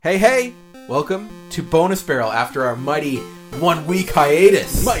Hey, welcome to Bonus Barrel after our mighty 1 week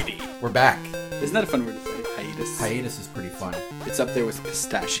hiatus. Mighty. We're back. Isn't that a fun word to say? Hiatus. Hiatus is pretty fun. It's up there with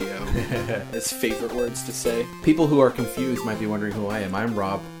pistachio as favorite words to say. People who are confused might be wondering who I am. I'm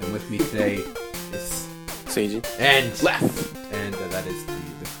Rob, and with me today is Seiji. and Left. And that is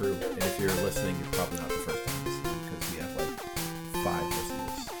the crew. And if you're listening, you're probably not the first time listening because we have like 5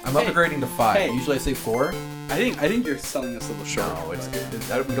 listeners. I'm upgrading to 5. Hey. Usually I say 4. I think you're selling us a little short. No, it's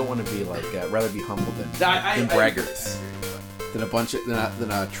good. We don't want to be like rather be humble than braggarts.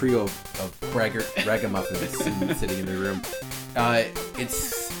 Than a trio of braggart ragamuffins sitting in the room.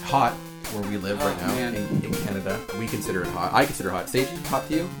 It's hot where we live right now in Canada. We consider it hot. I consider it hot. Sage, hot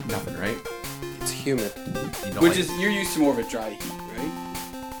to you? Nothing, right? It's humid. You're used to more of a dry heat, right?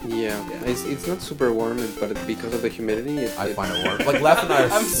 Yeah. It's not super warm, but because of the humidity, I find it warm. Like Left and I are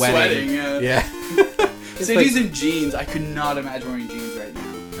I'm sweating. Yeah. Sage's in jeans. I could not imagine wearing jeans right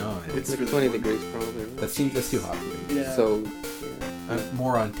now. No, it's like really 20 warm. degrees probably. that's too hot for me. Yeah. So, I'm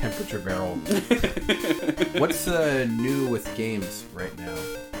more on temperature barrel. What's new with games right now?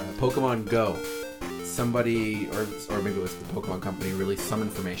 Pokemon Go. Somebody, or maybe it was the Pokemon Company, released some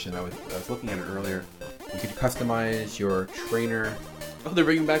information. I was looking at it earlier. You could customize your trainer. Oh, they're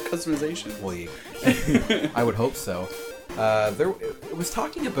bringing back customization. Well, I would hope so. It was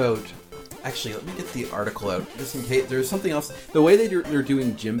talking about. Actually, let me get the article out just in case. There's something else. The way they're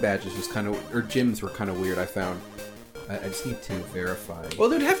doing gym badges was gyms were kind of weird. I found. I just need to verify. Well,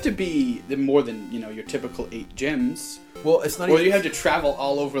 there'd have to be more than your typical 8 gyms. Well, it's not. Or you have to travel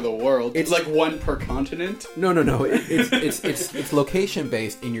all over the world. It's like one per continent. No. It's location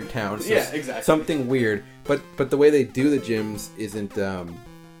based in your town. So yeah, exactly. Something weird, but the way they do the gyms isn't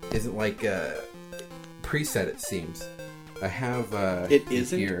like preset. It seems. I have. It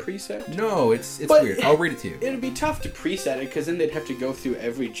isn't here. preset. No, it's But weird. I'll read it to you. It'd be tough to preset it because then they'd have to go through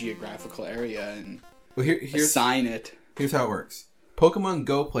every geographical area and assign it. Here's how it works. Pokemon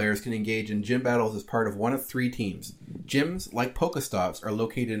Go players can engage in gym battles as part of one of 3 teams. Gyms, like Pokestops, are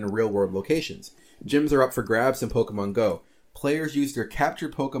located in real-world locations. Gyms are up for grabs in Pokemon Go. Players use their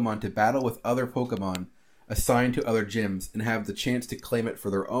captured Pokemon to battle with other Pokemon assigned to other gyms and have the chance to claim it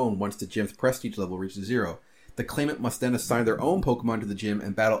for their own once the gym's prestige level reaches 0. The claimant must then assign their own Pokemon to the gym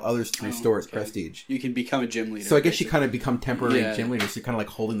and battle others to restore its prestige. You can become a gym leader. So I guess you kind of become temporary gym leaders. So you're kind of like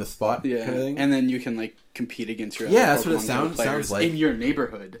holding the spot. Yeah, kind of thing. and then you can compete against your that's other what it Pokemon Go sounds like in your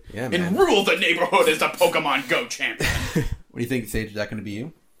neighborhood. Yeah, man. And rule the neighborhood as the Pokemon Go champion. What do you think, Sage? Is that going to be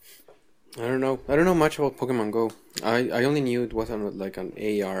you? I don't know. I don't know much about Pokemon Go. I only knew it was like an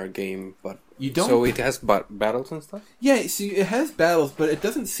AR game, but you don't. So it has battles and stuff. Yeah, see, it has battles, but it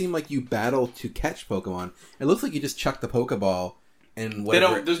doesn't seem like you battle to catch Pokemon. It looks like you just chuck the Pokeball and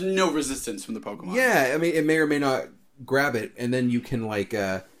whatever. There's no resistance from the Pokemon. Yeah, I mean, it may or may not grab it, and then you can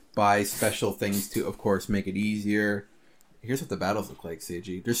buy special things to, of course, make it easier. Here's what the battles look like,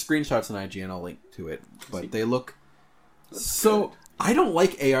 Seiji. There's screenshots on IGN. I'll link to it, but they look so. Good. I don't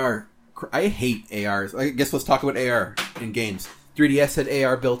like AR. I hate ARs. I guess let's talk about AR in games. 3DS had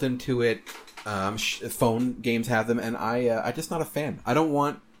AR built into it. Phone games have them, and I'm just not a fan. I don't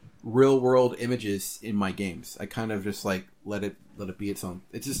want real world images in my games. I kind of just let it be its own.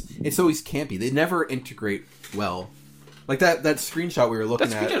 It's always campy. They never integrate well. Like that screenshot we were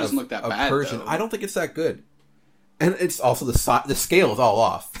looking at doesn't look that bad, Persian. though. I don't think it's that good. And it's also the scale is all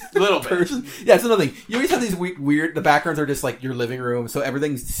off. A little bit. Persian. Yeah, it's another thing. You always have these weird. The backgrounds are just like your living room, so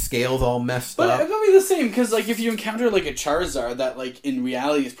everything's scales all messed but up. But it'll be the same because if you encounter a Charizard that in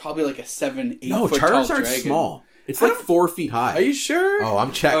reality is probably a 7-8 no, foot tall dragon. Charizard's small. It's 4 feet high. Are you sure? Oh,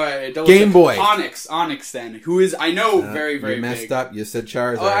 I'm checking. Right, Game Boy. Onyx then, who is I know very very you messed big. up. You said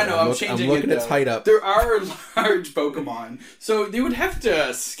Charizard. Oh, I know. I'm changing I'm looking it, its height up. There are large Pokemon, so they would have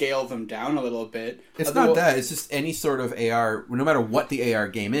to scale them down a little bit. It's not that. It's just any sort of AR. No matter what the AR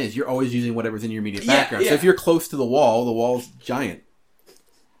game is, you're always using whatever's in your immediate background. So if you're close to the wall's giant.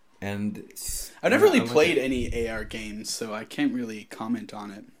 And I've never really played any AR games, so I can't really comment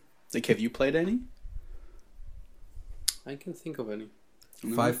on it. Have you played any? I can think of any.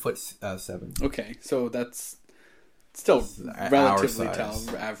 5'7". Okay, so that's still relatively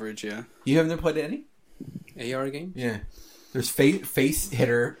average, yeah. You haven't played any AR game? Yeah. There's face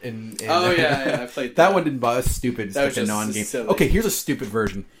hitter and oh yeah, I played that one. Didn't bother. Stupid. It's like a non-game. Silly. Okay, here's a stupid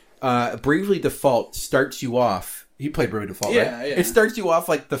version. Bravely Default starts you off You played Bravely Default, Yeah, right? yeah. It starts you off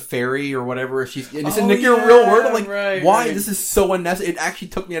like the fairy or whatever. And it's Oh, in your real world. I'm like, right, why? right. This is so unnecessary. It actually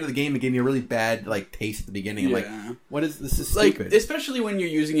took me out of the game and gave me a really bad like taste at the beginning. I'm like, what is this? Is like, stupid. especially when you're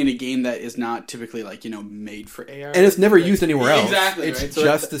using it in a game that is not typically like made for AR, and it's never used anywhere else. Exactly, It's right? So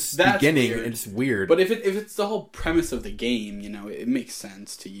just that's the beginning. weird. It's weird. But if it's the whole premise of the game, it makes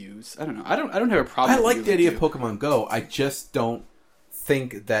sense to use. I don't know. I don't have a problem. I with like the idea using of Pokemon Go. I just don't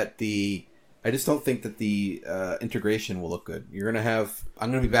think that the integration will look good.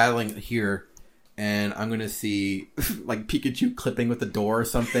 I'm gonna be battling here, and I'm gonna see like Pikachu clipping with the door or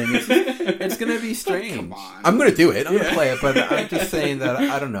something. It's gonna be strange. Come on. I'm gonna do it. I'm gonna play it, but I'm just saying that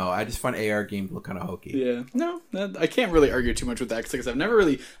I don't know. I just find AR games look kind of hokey. Yeah, no, I can't really argue too much with that because I've never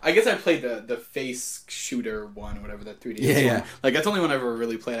really. I guess I played the face shooter one or whatever, that 3DS Yeah. one. Like that's the only one I ever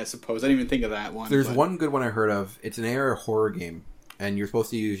really played. I suppose I didn't even think of that one. There's but one good one I heard of. It's an AR horror game, and you're supposed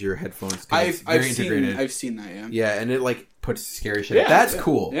to use your headphones. 'Cause it's very integrated. I've seen that. Yeah. Yeah, and it like puts scary shit. Yeah, That's yeah.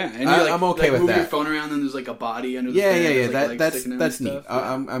 cool. Yeah, and I'm okay with move that. your phone around, and there's like a body under the Yeah, bed, yeah. there's, like, legs sticking out That's and neat. stuff.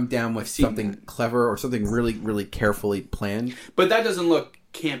 Yeah. I'm down with I've seen something that. clever or something really, really carefully planned. But that doesn't look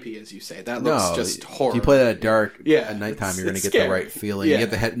campy, as you say. That looks just horror. If you play that at dark Yeah, at nighttime, you're going to it's get the scary. right feeling. Yeah. You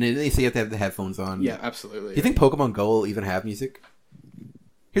have and they say you have to have the headphones on. Yeah, absolutely. Do you think Pokemon Go will even have music?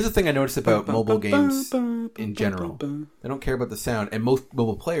 Here's the thing I noticed about mobile games in general. They don't care about the sound, and most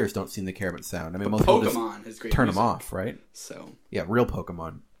mobile players don't seem to care about sound. I mean, most people Pokemon has just great turn music. them off, right? So Yeah, real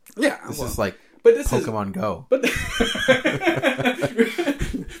Pokemon. yeah, This is like but this Pokemon Go. But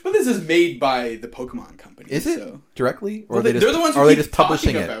but this is made by the Pokemon company. Is it So. directly, or Well, they're the ones who are they keep just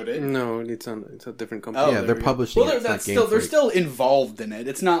publishing talking it? about it. No, it's a different company. Oh, Yeah, there they're we go. publishing Well, it. that's Like still Game they're Freak. still involved in it.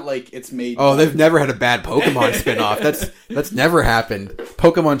 It's not like it's made. Oh, they've never had a bad Pokemon spin-off. That's never happened.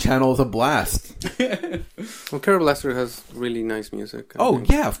 Pokemon Channel is a blast. Well, Carol Blaster has really nice music. I Oh think.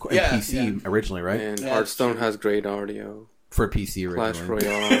 yeah, of course. Yeah, PC yeah. originally, right? And Yeah, Hearthstone that's true. has great audio. For PC Clash originally.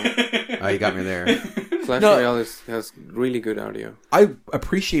 Royale. Oh, you got me there. Clash No. Royale has really good audio. I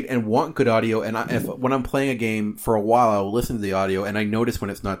appreciate and want good audio, and when I'm playing a game for a while, I will listen to the audio, and I notice when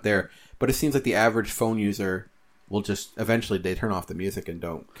it's not there. But it seems like the average phone user will just eventually they turn off the music and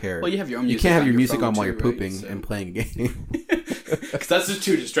don't care. Well, you have your own You music can't have on your your music phone on while too, you're right? pooping So- and playing a game. because that's just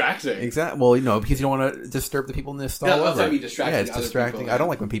too distracting. Exactly. Well, because you don't want to disturb the people in this stall. Yeah, that's over. what I mean, distracting Yeah, it's other distracting. people, I don't yeah.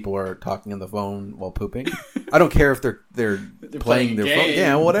 like when people are talking on the phone while pooping. I don't care if they're playing their phone. game,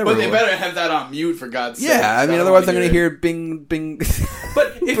 Yeah, whatever. But they better have that on mute for God's sake. Yeah, I mean, don't otherwise I'm wanna going to hear bing, bing.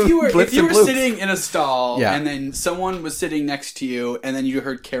 But if you were Blips and bloops. sitting in a stall Yeah. and then someone was sitting next to you and then you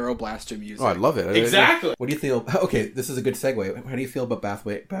heard Carol Blaster music. Oh, I love it. Exactly. What do you feel? Okay, this is a good segue. How do you feel about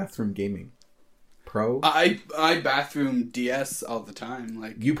bathroom gaming? Pro? I bathroom DS all the time.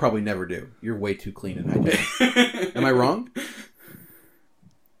 Like You probably never do. You're way too clean and hygienic. Am I wrong?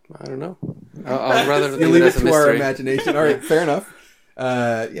 I don't know. I'll rather You leave leave it it as a to our mystery. imagination. All right, fair enough.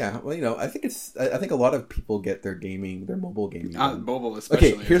 Yeah, well, I think I think a lot of people get their mobile gaming. done. mobile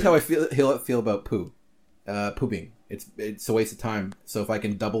especially. Okay, here's how I feel about pooping. It's a waste of time. So if I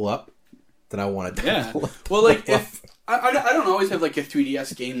can double up, then I want to. Yeah. Double Well, like up. if I don't always have like a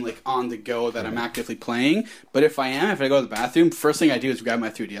 3DS game like on the go that I'm actively playing, but if I do go to the bathroom, first thing I do is grab my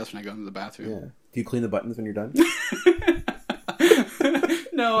 3DS when I go into the bathroom. Yeah. Do you clean the buttons when you're done?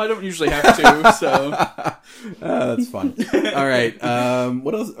 No, I don't usually have to. So That's fun. All right.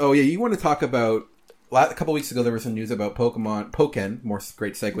 What else? Oh yeah, you want to talk about? A couple weeks ago, there was some news about Pokken. More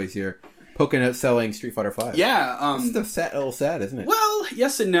great segues here. Pokken selling Street Fighter V. yeah, This is a little sad, isn't it? well,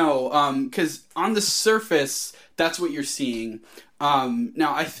 yes and no. Because on the surface, that's what you're seeing.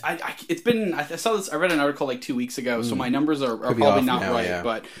 Now, it's been. I saw this. I read an article like 2 weeks ago, so my numbers are Could be probably off not now, right. yeah.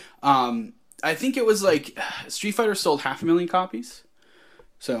 But I think it was like Street Fighter sold 500,000 copies.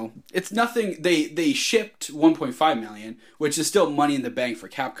 So it's nothing. They shipped 1.5 million, which is still money in the bank for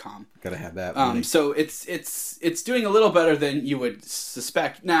Capcom. Gotta have that. money. So it's doing a little better than you would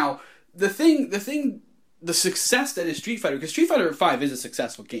suspect. Now the success that is Street Fighter, because Street Fighter 5 is a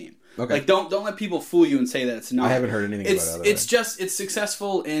successful game. Okay. Like don't let people fool you and say that it's not. I haven't heard anything about it. It's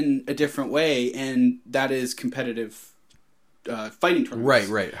successful in a different way, and that is competitive fighting tournaments.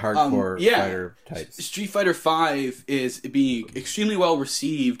 Right. Hardcore yeah. fighter types. Street Fighter V is being extremely well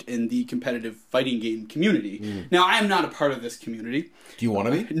received in the competitive fighting game community. Now, I am not a part of this community. Do you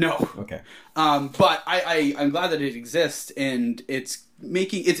want to be? No. Okay. But I'm glad that it exists, and it's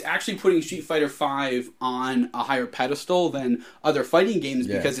actually putting Street Fighter V on a higher pedestal than other fighting games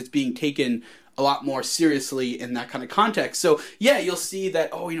Yeah. because it's being taken a lot more seriously in that kind of context. So yeah, you'll see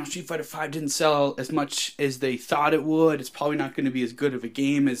that, Street Fighter V didn't sell as much as they thought it would. It's probably not going to be as good of a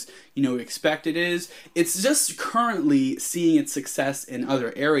game as, expect it is. It's just currently seeing its success in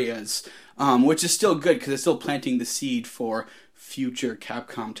other areas, which is still good because it's still planting the seed for future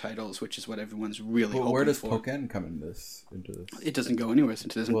Capcom titles, which is what everyone's really hoping for. Where does Pokken come into this? It doesn't go anywhere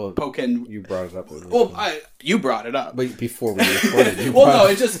since it doesn't. Well, Pokken. you brought it up. You brought it up. But before we recorded,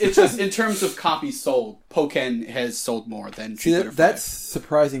 it's just in terms of copies sold, Pokken has sold more than Street Fighter V. That's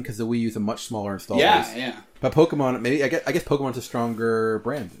surprising because the Wii U is a much smaller install base. Yeah. But Pokemon, maybe I guess Pokemon's a stronger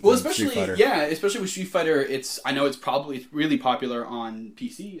brand. Well, than Street Fighter. especially with Street Fighter, I know it's probably really popular on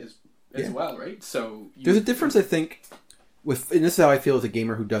PC as well, right? So there's a difference, I think. And this is how I feel as a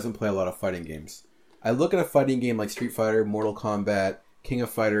gamer who doesn't play a lot of fighting games. I look at a fighting game like Street Fighter, Mortal Kombat, King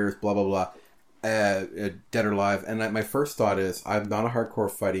of Fighters, blah blah blah, Dead or Alive, and my first thought is I'm not a hardcore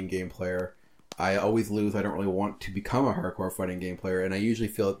fighting game player. I always lose. I don't really want to become a hardcore fighting game player, and I usually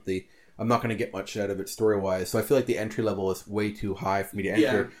feel that I'm not going to get much out of it story wise. So I feel like the entry level is way too high for me to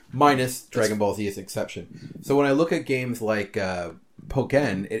enter. Minus Dragon Ball Z is an exception. So when I look at games like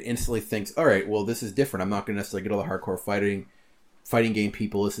Pokken, it instantly thinks, all right, well, this is different. I'm not going to necessarily get all the hardcore fighting game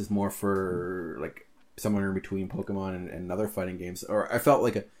people. This is more for like somewhere in between Pokemon and other fighting games. Or I felt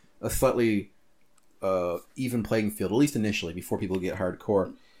like a slightly even playing field, at least initially, before people get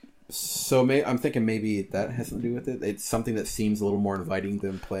hardcore. So I'm thinking maybe that has something to do with it. It's something that seems a little more inviting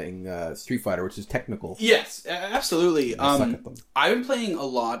than playing Street Fighter, which is technical. Yes, absolutely. I suck at them. I've been playing a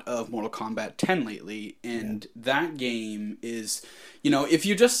lot of Mortal Kombat 10 lately, and that game is, if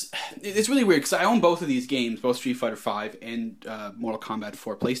you just... It's really weird, because I own both of these games, both Street Fighter V and Mortal Kombat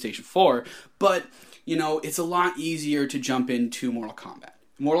for PlayStation 4, but, it's a lot easier to jump into Mortal Kombat.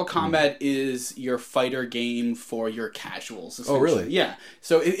 Mortal Kombat is your fighter game for your casuals. Oh, really? Yeah.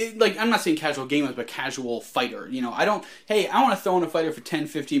 So, I'm not saying casual gamers, but casual fighter. I want to throw in a fighter for 10,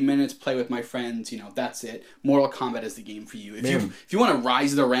 15 minutes, play with my friends, that's it. Mortal Kombat is the game for you. If you want to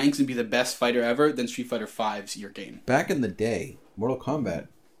rise the ranks and be the best fighter ever, then Street Fighter V's your game. Back in the day, Mortal Kombat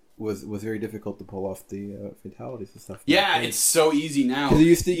was very difficult to pull off the fatalities and stuff. Yeah, it's so easy now. Because you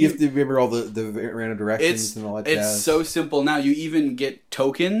used to remember all the random directions and all that jazz. It's so simple now. You even get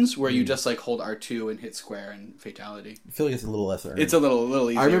tokens where you just hold R2 and hit square and fatality. I feel like it's a little less earned. It's a little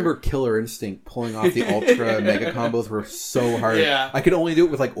easier. I remember Killer Instinct pulling off the ultra mega combos were so hard. Yeah. I could only do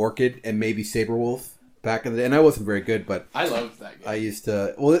it with Orchid and maybe Saberwolf back in the day, and I wasn't very good, but I loved that game. I used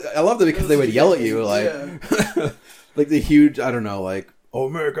to. Well, I loved it because they would yell at you like the huge. I don't know, like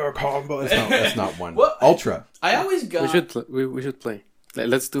Omega combo. That's not one. Well, Ultra. I always got. We should play.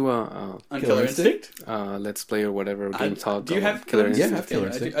 Let's do on Killer Instinct. Let's play or whatever game talk. Do you have Killer Instinct? Instinct? Yeah, I have Killer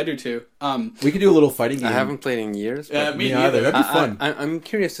Instinct. I do too. We could do a little fighting game. I haven't played in years. Me neither. That'd be fun. I'm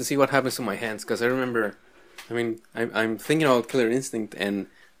curious to see what happens to my hands because I remember. I'm thinking about Killer Instinct and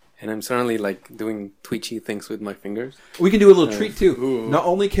I'm suddenly doing twitchy things with my fingers. We can do a little treat too. Ooh. Not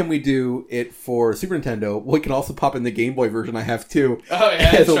only can we do it for Super Nintendo, we can also pop in the Game Boy version I have too. Oh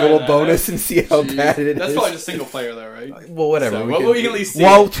yeah, as a little bonus and see how bad it is. That's probably just single player though, right? Well, whatever. So, we can at least see.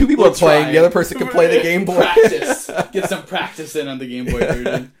 While two people are playing, the other person can play the Game Boy. Get some practice in on the Game Boy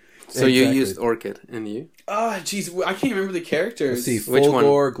version. So you used Orchid, and you? Oh, jeez, I can't remember the characters. Let's see, Which one?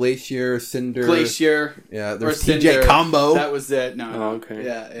 Fulgor, Glacier, Cinder. Glacier. Yeah, there's or TJ Cinder. Combo. That was it. No. Oh, okay.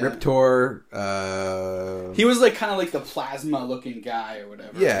 Yeah. Riptor. He was kind of the plasma-looking guy or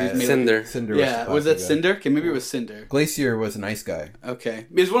whatever. Yeah, Cinder. Cinder. Yeah, was that Cinder? Okay, maybe it was Cinder. Glacier was a nice guy. Okay,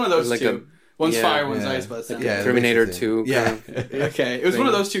 it was one of those two. One's fire, one's yeah. ice. But Yeah, Terminator 2. Yeah. Okay, it was one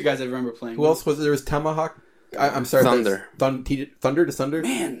of those two guys I remember playing. Who else was there? There was Tomahawk. I'm sorry. Thunder. Thunder to Thunder.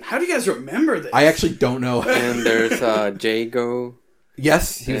 Man, how do you guys remember this? I actually don't know. And there's Jago.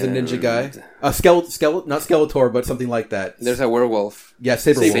 Yes, he was a ninja guy. Not Skeletor, but something like that. There's a werewolf. Yeah,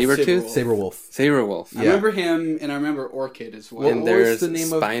 Saberwolf. Sabertooth? Saberwolf. Saberwolf. I remember him, and I remember Orchid as well. And there's the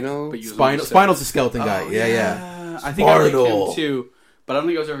name of- Spinal. Spinal's the skeleton guy. Oh, Yeah. I think I liked Spinal. him too, but I don't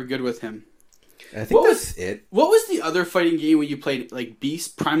think I was ever good with him. I think that's it. What was the other fighting game when you played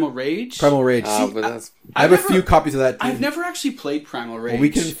Beast Primal Rage? Primal Rage. But that's... I have a few copies of that too. I've never actually played Primal Rage. Well, we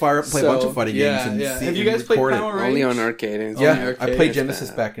can fire up and play a bunch of fighting games and see Have you guys played record Primal Rage? Only on arcade. Yeah, I played It's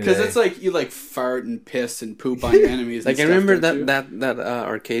Genesis back in the day. Because it's you fart and piss and poop on your enemies. I and stuff, remember don't you? that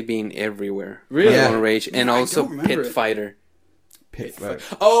arcade being everywhere. Really? Primal Rage and I also don't remember Pit it. Fighter. Pit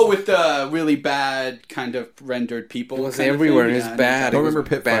Oh, with the really bad kind of rendered people. It was kind of everywhere. thing. It was Yeah, bad. I don't It was remember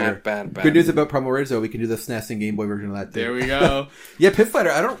Pit bad, Fighter. bad. Good news about Primal Rage, though. We can do the SNES and Game Boy version of that, too. There we go. Yeah, Pit Fighter.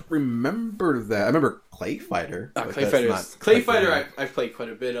 I don't remember that. I remember Clay Fighter. but Clay that's Fighter. not Clay Pit Fighter, I've played quite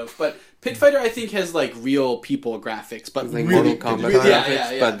a bit of, but Pit Fighter, I think, has like real people graphics, but Like really, Mortal Kombat really,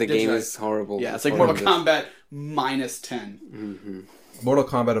 graphics, but the game is horrible. Yeah, it's like horrible. Mortal Kombat minus 10. Mm-hmm. Mortal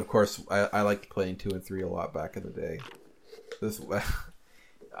Kombat, of course, I liked playing 2 and 3 a lot back in the day. This,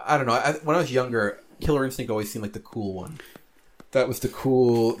 I don't know. When I was younger, Killer Instinct always seemed like the cool one. That was the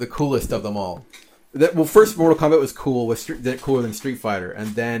coolest of them all. First Mortal Kombat was cool, cooler than Street Fighter, and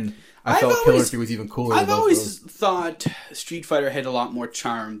then I felt Killer Instinct was even cooler. I've than both always of those. thought Street Fighter had a lot more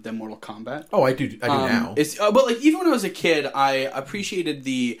charm than Mortal Kombat. Oh, I do now. But like even when I was a kid, I appreciated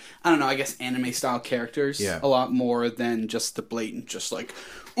the I guess anime style characters a lot more than just the blatant, just like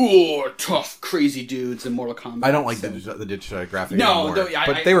tough, crazy dudes in Mortal Kombat. I don't like the digital graphics No, anymore. no,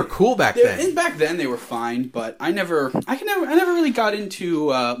 but they were cool back then. And back then they were fine, but I never really got into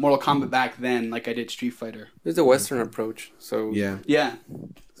Mortal Kombat back then like I did Street Fighter. It's a Western approach, so Yeah,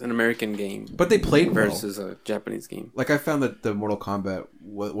 it's an American game but they played well. versus a Japanese game. Like I found that the Mortal Kombat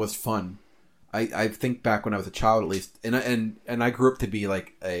was fun. I think back when I was a child, at least, and I grew up to be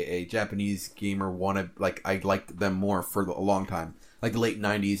like a Japanese gamer. I liked them more for a long time. Like the late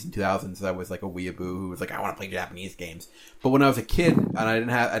 90s and 2000s, I was like a weeaboo who was like, I want to play Japanese games. But when I was a kid and I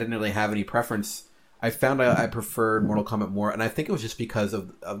didn't really have any preference, I found I preferred Mortal Kombat more. And I think it was just because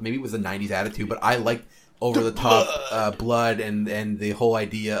of maybe it was the 90s attitude, but I liked over the top blood and the whole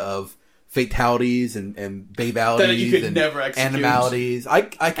idea of fatalities and babalities That you could and never execute. animalities. I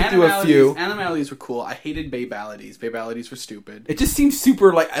could do a few. Animalities were cool. I hated babalities. Babalities were stupid. It just seems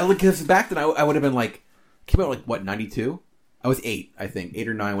super because back then I would have been like, came out like what, 92? I was 8, I think, 8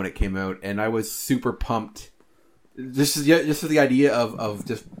 or 9 when it came out, and I was super pumped. Just for the idea of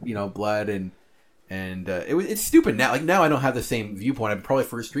just blood and it's stupid now. Like now I don't have the same viewpoint. I'd probably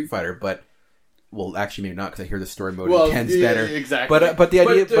for Street Fighter, but well, actually maybe not because I hear the story mode intense better. Exactly. But the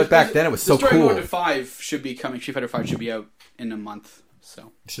idea, but back then it was so the story cool. mode 5 should be coming. Street Fighter 5 should be out in a month.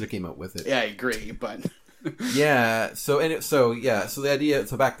 So Should have came out with it. yeah, I agree, but. Yeah. So the idea.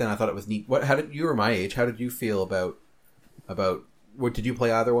 So back then I thought it was neat. You were my age? How did you feel about? What did you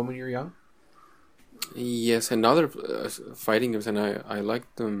play either one when you were young? Yes, and other fighting games, and I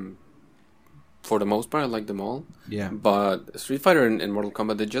liked them for the most part. I liked them all. Yeah. But Street Fighter and Mortal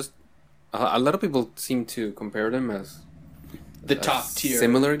Kombat, they just a lot of people seem to compare them as The top tier.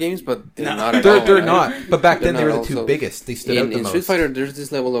 similar games, but they're No. not at all. They're right? not. But back then They're they were not the two also- biggest. They stood out the In most. Street Fighter, there's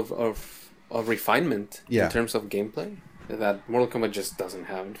this level of refinement Yeah. in terms of gameplay that Mortal Kombat just doesn't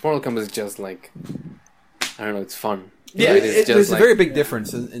have. Mortal Kombat is just like, I don't know, it's fun. Yeah, Right? There's a very big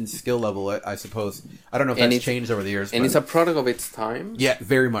difference in skill level, I suppose. I don't know if And that's it's- changed over the years. and but- it's a product of its time, yeah,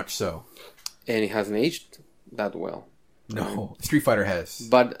 very much so. and it hasn't aged that well. No, Street Fighter has.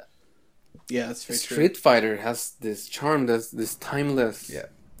 But Yeah, that's very true. Street Fighter has this charm, this timeless Yeah.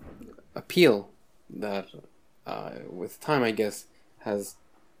 appeal that, with time, I guess, has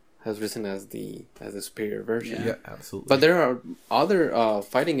risen as the superior version. Yeah, absolutely. But there are other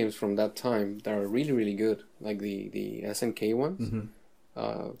fighting games from that time that are really, really good, like the SNK ones.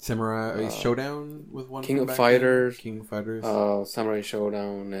 Mm-hmm. Samurai Showdown was one. King from of back Fighters. then? King of Fighters. Samurai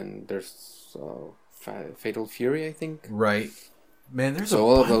Showdown, and there's Fatal Fury, I think. Right. Man, there's So a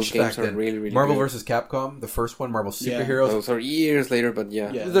all bunch of those back games are then. really, really Marvel good. vs. Capcom, the first one, Marvel Yeah. Superheroes. Those are years later, but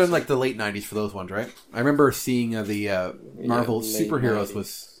yeah. Yeah. They're in like the late 90s for those ones, right? I remember seeing the Marvel late Superheroes 90s.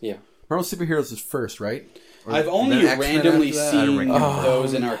 was... Yeah. Marvel Superheroes was first, right? Or I've only then X-Men randomly after that? I don't seen remember.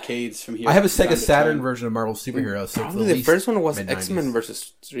 those in arcades from here. I have a from time Sega to Saturn time. version of Marvel Superheroes. So Probably it's the least first one was mid-90s. X-Men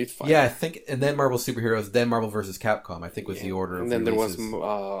versus Street Fighter. Yeah, I think, and then Marvel Superheroes, then Marvel vs. Capcom. I think was the order. And of then there was releases.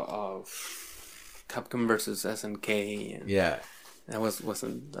 Capcom versus SNK. And Yeah. that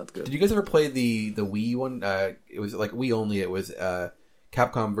wasn't that good. Did you guys ever play the Wii one? It was like Wii only. It was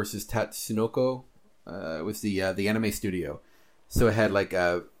Capcom versus Tatsunoko. It was the anime studio. So it had like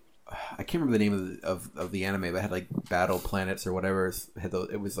I can't remember the name of the anime, but it had like Battle Planets or whatever.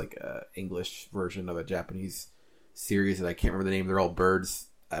 It was like a English version of a Japanese series that I can't remember the name. They're all birds.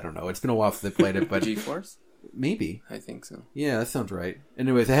 I don't know. It's been a while since I played it, but G-Force? maybe. I think so. Yeah, that sounds right.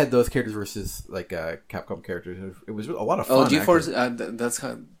 Anyways, I had those characters versus like Capcom characters. It was a lot of fun. Oh, G-Force, actually.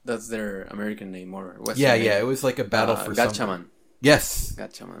 that's their American name or Western Yeah, name. yeah. It was like a battle for something. Gatchaman. Yes.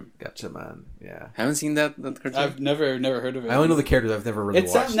 Gatchaman. Gatchaman. Yeah. Haven't seen that cartoon? I've never heard of it. I only know the characters. I've never really It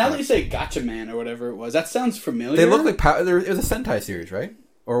watched. sounds, now that but- you say Gotcha Man or whatever it was, that sounds familiar. They look like it was a Sentai series, right?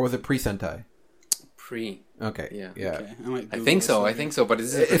 Or was it pre-Sentai? free. Okay. Yeah. Okay, I might I Google think this so. I later. think so. But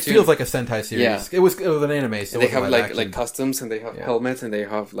it's It feels like a Sentai series. Yeah. It was an anime, so and they it have wasn't like live like action. customs, and they have Yeah. helmets, and they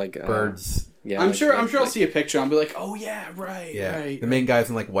have like Birds. Yeah, I'm like- sure. I'm like- sure I'll like- see a picture. I'll be like, oh yeah, right, Yeah, right. the main guy's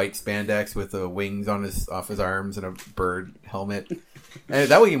in like white spandex with the wings on off his arms and a bird helmet. And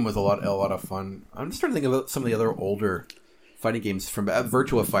that game was a lot of fun. I'm just trying to think about some of the other older fighting games from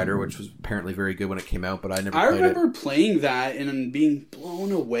Virtua Fighter, which was apparently very good when it came out, but I never I played remember playing that and being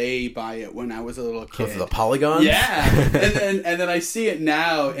blown away by it when I was a little it. Because kid. of the polygons? Yeah, and then I see it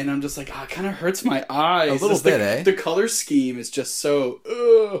now, and I'm just like, oh, it kind of hurts my eyes. A little Just bit, the, eh? The color scheme is just so,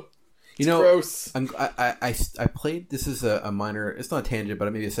 ugh. You know, Gross. I played, this is a minor, it's not a tangent,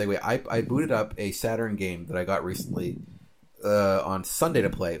 but maybe a segue. I booted up a Saturn game that I got recently on Sunday to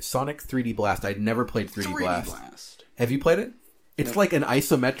play. Sonic 3D Blast. I'd never played 3D Blast. Have you played it? It's like an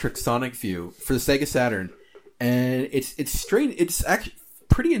isometric Sonic view for the Sega Saturn, and it's strange. It's actually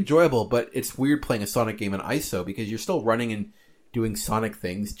pretty enjoyable, but it's weird playing a Sonic game in ISO because you're still running and doing Sonic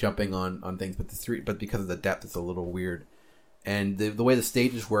things, jumping on things, but because of the depth, it's a little weird. And the way the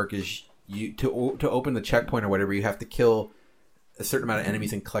stages work is you to open the checkpoint or whatever, you have to kill a certain amount of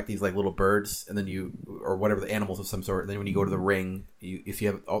enemies and collect these like little birds, and then or whatever, the animals of some sort. And then when you go to the ring, if you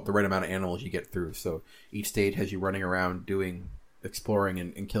have the right amount of animals, you get through. So each stage has you running around exploring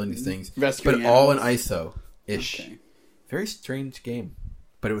and killing these things, Rescuing but all in animals. ISO-ish. Okay. Very strange game,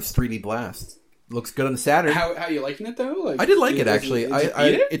 but it was 3D Blast. Looks good on the Saturn. How you liking it though? Like, I did like it does actually. does it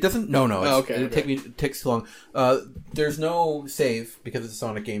beat it? It doesn't. No. Oh, okay, It takes too long. There's no save because it's a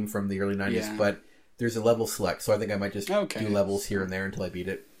Sonic game from the early '90s, Yeah. but there's a level select, so I think I might just Okay. do levels here and there until I beat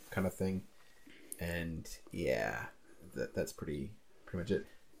it, kind of thing. And yeah, that's pretty much it.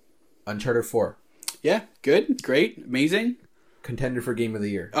 Uncharted 4, Yeah, good, great, amazing. contender for Game of the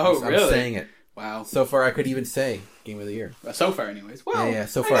Year. Oh, I'm really? saying it. Wow. So far, I could even say Game of the Year. So far, anyways. Well, Yeah,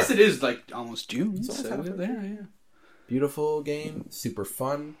 so I far. guess it is like almost June. It's almost So half of there, yeah. Beautiful game, super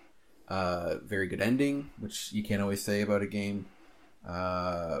fun, very good ending, which you can't always say about a game.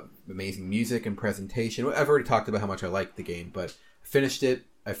 Amazing music and presentation. I've already talked about how much I liked the game, but I finished it.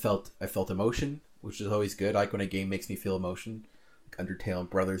 I felt emotion, which is always good. I like when a game makes me feel emotion. Undertale and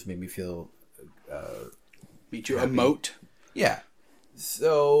Brothers made me feel. Meet you Happy. emote. Yeah.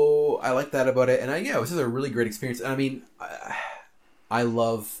 So I like that about it, and it was just a really great experience. And I mean, I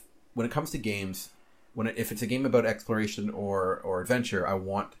love when it comes to games. If it's a game about exploration or adventure, I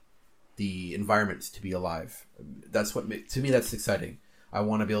want the environments to be alive. That's to me that's exciting. I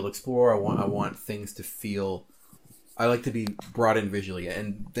want to be able to explore. I want things to feel. I like to be brought in visually,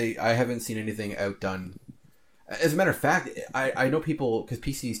 and I haven't seen anything outdone. As a matter of fact, I know people, because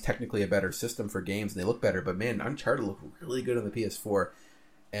PC is technically a better system for games and they look better, but man, Uncharted looked really good on the PS4.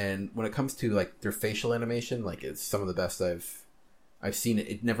 And when it comes to like their facial animation, like it's some of the best I've seen.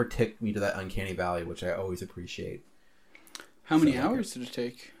 It never ticked me to that uncanny valley, which I always appreciate. How many So, hours did it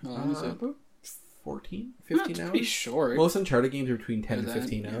take? How long is it? About 14, That's 15 pretty hours. short. Most Uncharted games are between 10 and for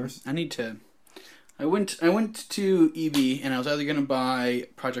 15 that, hours. I need to. I went to EB and I was either going to buy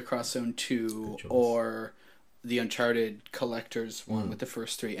Project Cross Zone 2 Good choice. or the Uncharted Collector's one with the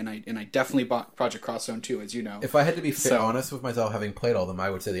first three, and I definitely bought Project Cross Zone 2, as you know. If I had to be So- honest with myself, having played all of them, I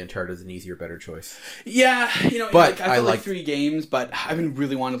would say the Uncharted is an easier, better choice. Yeah, But I I feel like like- 3 games, but I've been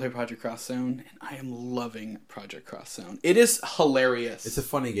really wanting to play Project Cross Zone, and I am loving Project Cross Zone. It is hilarious. It's a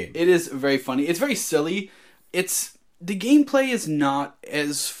funny game. It is very funny. It's very silly. The gameplay is not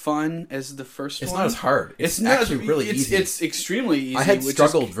as fun as the first It's one. not as hard. It's not actually really easy. It's extremely easy. I had which is-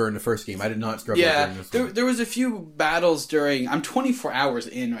 struggled during the first game. I did not struggle Yeah, during this one. there was a few battles during. I'm 24 hours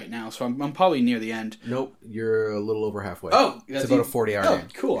in right now, so I'm probably near the end. Nope, you're a little over halfway. Oh, it's about a 40-hour Oh, game.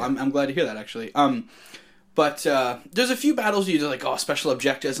 cool. I'm glad to hear that actually. But there's a few battles you do like special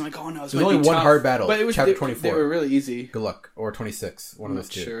objectives. I'm like, oh no, it's There's only one hard battle, but it was chapter they 24. were really easy. Good luck. Or 26. One I'm of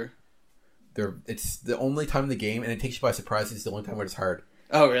not those two. sure. It's the only time in the game, and it takes you by surprise. It's the only time where it's hard.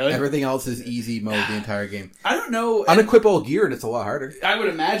 Oh really? Everything else is easy mode the entire game. I don't know. Unequip all gear, and it's a lot harder. I would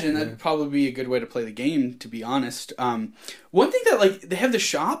imagine that'd probably be a good way to play the game, to be honest. One thing that like they have the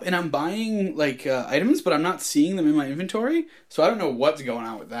shop, and I'm buying like items, but I'm not seeing them in my inventory, so I don't know what's going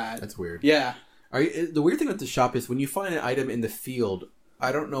on with that. That's weird. Yeah. The weird thing with the shop is when you find an item in the field,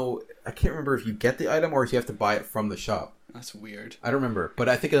 I don't know. I can't remember if you get the item or if you have to buy it from the shop. That's weird. I don't remember, but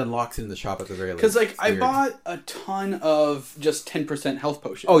I think it unlocks it in the shop at the very least. Because like It's I weird. bought a ton of just 10% health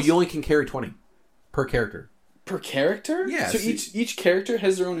potions. Oh, you only can carry 20 per character. per character? Yeah, So so- each character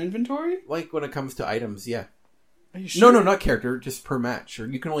has their own inventory? Like when it comes to items, yeah. Are you sure? No, not character, just per match. Or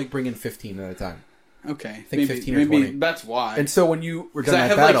you can only bring in 15 at a time. Okay. I think 15 or maybe 20. that's why. And so when you were Because done I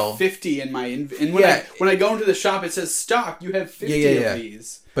that have battle, like 50 in my and when Yeah. I go into the shop, it says stock. You have 50 Yeah. of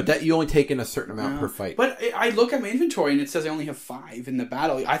these. But that you only take in a certain amount per fight. But I look at my inventory and it says I only have 5 in the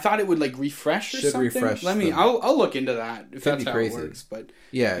battle. I thought it would like refresh or Should something. refresh Let me. them. I'll look into that if That'd that's be how crazy. it works. But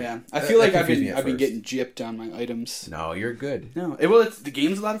Yeah. I feel like that I've confused me been at first. getting gypped on my items. No, you're good. No, the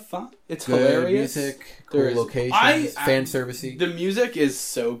game's a lot of fun. It's Good hilarious. music, cool There's- locations, fan servicey. The music is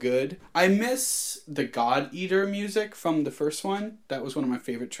so good. I miss the God Eater music from the first one. That was one of my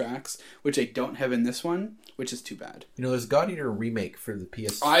favorite tracks, which I don't have in this one, which is too bad. You know, there's God Eater remake for the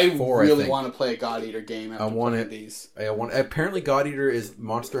PS4. I really think. want to play a God Eater game after want playing it. these. Apparently, God Eater is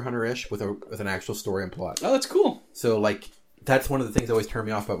Monster Hunter-ish with an actual story and plot. Oh, that's cool. So, like, that's one of the things that always turn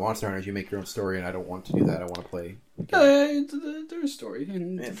me off about Monster Hunter is you make your own story, and I don't want to do that. I want to play. There's a story.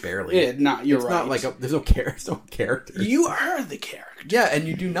 And Barely. You're It's right. not like there's no characters. You are the character. Yeah, and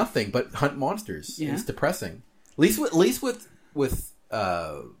you do nothing but hunt monsters. Yeah. It's depressing. At least with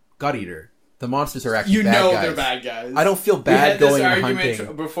God Eater, the monsters are actually bad guys. They're bad guys. I don't feel We bad had this going and argument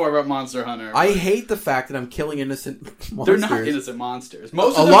hunting. before about Monster Hunter. I hate the fact that I'm killing innocent monsters. They're not innocent monsters. A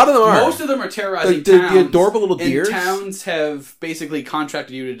lot of them are. Most of them are terrorizing The towns. adorable little deers. And towns have basically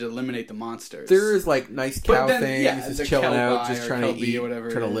contracted you to eliminate the monsters. There is like nice cow things, the just chilling out, Kelpie just or trying to Kelpie eat, or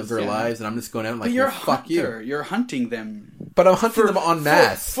whatever trying to it live is, their yeah. lives, and I'm just going out and like, But you're a fuck hunter. you. You're hunting them. But I'm hunting them en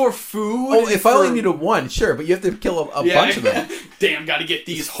masse. For food. Oh, if I for- only needed one, sure, but you have to kill a bunch of them. Damn, gotta get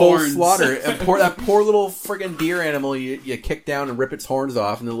these Full horns. slaughter. And that poor little friggin' deer animal you kick down and rip its horns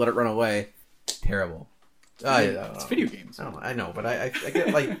off and then let it run away. Terrible. It's video games. I know, but I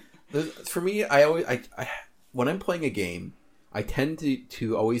get like for me, I when I'm playing a game, I tend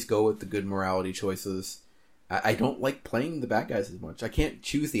to always go with the good morality choices. I don't like playing the bad guys as much. I can't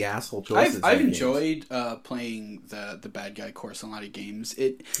choose the asshole choices. I've in games. enjoyed playing the bad guy course in a lot of games.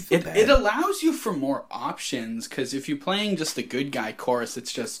 It bad. allows you for more options because if you're playing just the good guy course,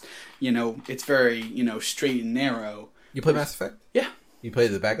 it's just it's very straight and narrow. You play Mass Effect? Yeah. You play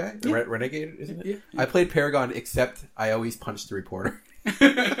the bad guy, the Yeah. Renegade, isn't it? Yeah. I played Paragon, except I always punch the reporter.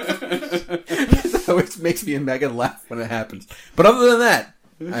 It always makes me and Megan laugh when it happens. But other than that,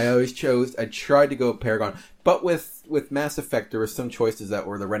 I tried to go Paragon. But with Mass Effect, there were some choices that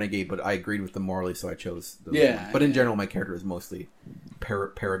were the Renegade, but I agreed with them morally, so I chose those. Yeah, ones. But in yeah. general, my character is mostly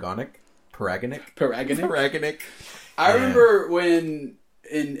Paragonic. Paragonic. I remember when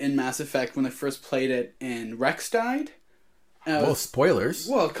in Mass Effect when I first played it and Rex died. Well, spoilers.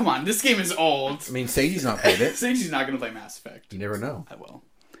 Well, come on, this game is old. I mean, Seiji's not played it. Seiji's not going to play Mass Effect. You never know. I will.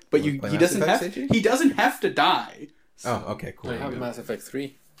 But You wanna play he Mass doesn't Effect, have Seiji? he doesn't have to die. Oh, okay, cool. I There have you go. Mass Effect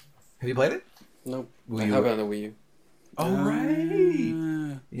 3. Have you played it? No, Wii I U. have it on the Wii U. Oh,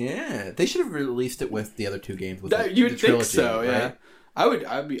 right. Yeah, they should have released it with the other two games. With You would the think trilogy, so, yeah. right?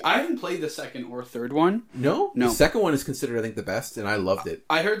 I haven't played the second or third one. No, No. The second one is considered, I think, the best, and I loved it.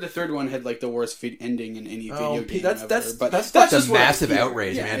 I heard the third one had like the worst ending in any video game. that's ever, but that's that's like just a what I massive hear.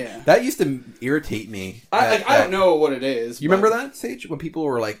 outrage, Yeah, man. yeah. That used to irritate me. I don't know what it is. You but- remember that, Sage, when people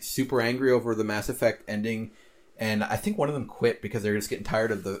were like super angry over the Mass Effect ending, and I think one of them quit because they were just getting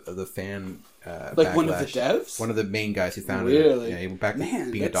tired of the fan. Like one of the backlash. devs? One of the main guys who founded Really? it. Yeah, he went back to Man,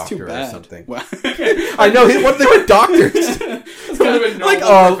 being a that's too doctor or bad. something. Well, I know. What they were doctors. it's kind of a noble Like,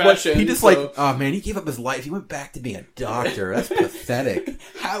 oh, profession. he just so- like, oh man, he gave up his life. He went back to being a doctor. That's pathetic.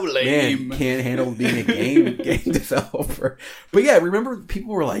 how Man, lame. can't handle being a game developer. But yeah, remember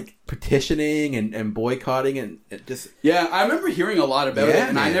people were like petitioning and boycotting and it just. Yeah, I remember hearing a lot about Yeah, it,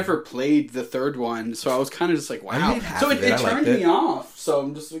 and I man. never played the third one, so I was kind of just like, I wow. made half So of it it. I liked turned it. me off. So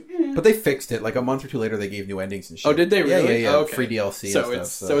I'm just like, eh. But they fixed it. Like a month or two later, they gave new endings and shit. Oh, did they really? Yeah. Oh, okay. Free DLC. So and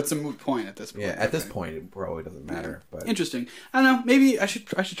it's stuff, so it's a moot point at this point. yeah. At this Okay. point, it probably doesn't matter. But Interesting. I don't know. Maybe I should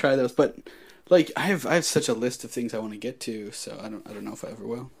try those, but like I have such a list of things I want to get to, so I don't know if I ever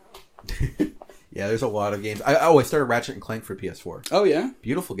will. yeah, there's a lot of games. I started Ratchet and Clank for PS4. Oh yeah.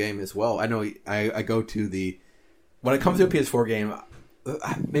 Beautiful game as well. I know. I go to the when it comes to a PS4 game.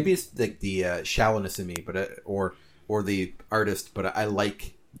 Maybe it's like the shallowness in me, but or the artist. But I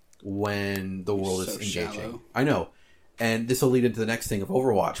like when the world is So engaging. shallow. I know, and this will lead into the next thing of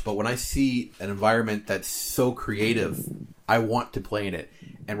Overwatch. But when I see an environment that's so creative, I want to play in it.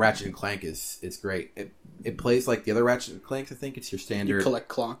 And Ratchet and Clank is great. It plays like the other Ratchet and Clanks. I think it's your standard. You collect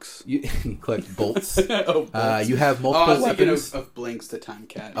clocks. You collect bolts. Oh, bolts. You have Oh, I multiple was thinking weapons. of Blinks the Time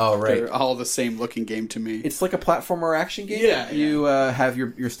Cat. Oh, right. They're all the same looking game to me. It's like a platformer action game. Yeah, You have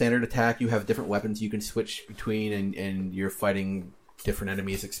your standard attack. You have different weapons you can switch between, and you're fighting different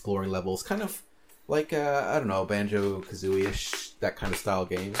enemies, exploring levels. Kind of like, I don't know, Banjo-Kazooie-ish, that kind of style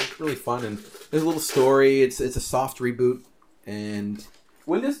game. It's really fun, and there's a little story. It's a soft reboot, and...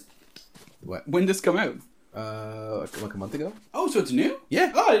 When What? this come out? like a month ago. Oh, so it's new?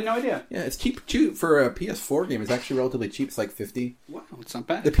 Yeah. Oh, I had no idea. Yeah, it's cheap too for a PS4 game. It's actually relatively cheap. It's like $50. Wow, it's not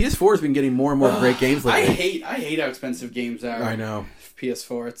bad. The PS4 has been getting more and more great games I lately. hate how expensive games are. I know.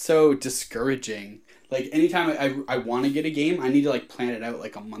 PS4. It's so discouraging. Like anytime I want to get a game, I need to like plan it out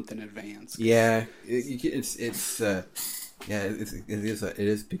like a month in advance. Yeah, it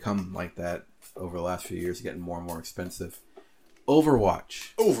is become like that over the last few years, getting more and more expensive.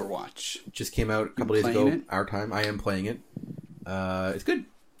 Overwatch just came out a couple days ago. Our time. I am playing it. It's good.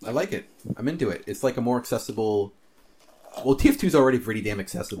 I like it. I'm into it. It's like a more accessible. Well, TF2 is already pretty damn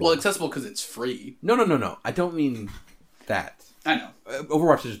accessible. Well, accessible because it's free. No. I don't mean that. I know.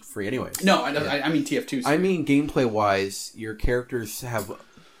 Overwatch is free anyways. No, I mean TF2. I mean gameplay-wise, your characters have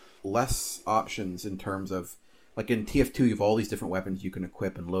less options in terms of... Like in TF2, you have all these different weapons you can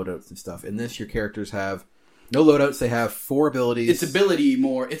equip and loadouts and stuff. In this, your characters have no loadouts. They have 4 abilities. It's ability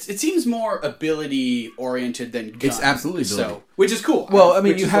more... It seems more ability-oriented than gun. It's absolutely ability. So, which is cool. Well, I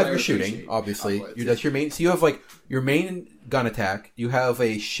mean, you have your shooting, obviously. That's your main... So you have like your main gun attack. You have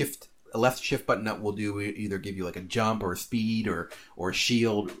a left shift button that will either give you like a jump or a speed or a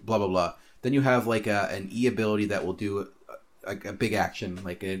shield, blah, blah, blah. Then you have like an E ability that will do a big action.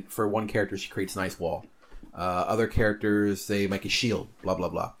 Like for one character, she creates an ice wall. Other characters, they make a shield, blah, blah,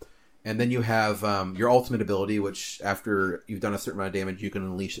 blah. And then you have your ultimate ability, which after you've done a certain amount of damage, you can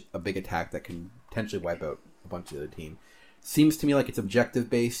unleash a big attack that can potentially wipe out a bunch of the other team. Seems to me like it's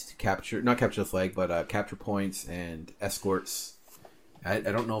objective-based, not capture the flag, but capture points and escorts. I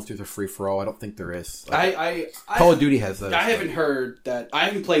don't know if there's a free-for-all. I don't think there is. Call of Duty has that. I haven't heard that. I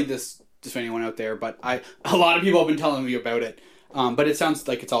haven't played this, just for anyone out there, but a lot of people have been telling me about it. But it sounds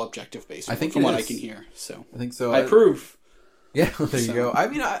like it's all objective-based from what I can hear. So I think so. I approve. Yeah, there you go. I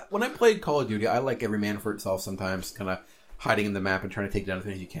mean, when I played Call of Duty, I like every man for itself sometimes, kind of hiding in the map and trying to take down as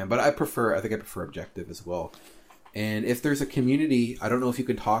many as you can. But I prefer objective as well. And if there's a community, I don't know if you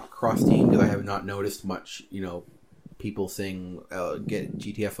can talk cross-team, because I have not noticed much, people saying, get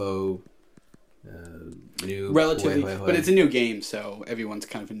GTFO, noob. Relatively, but it's a new game, so everyone's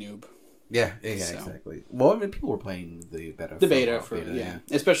kind of a noob. Yeah, exactly. Well, I mean, people were playing the beta. The beta, yeah.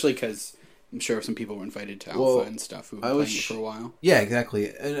 Especially because I'm sure some people were invited to alpha and stuff who were playing it for a while. Yeah, exactly.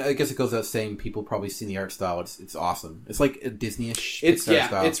 And I guess it goes without saying, people probably seen the art style. It's awesome. It's like a Disney-ish Pixar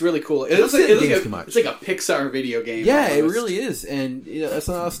style. It's really cool. It's like a Pixar video game. Yeah, almost. It really is. And it's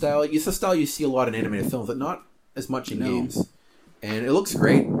another style. It's a style you see a lot in animated films, but not as much in games. And it looks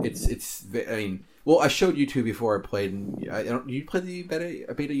great. I mean... Well, I showed you two before I played. And you played the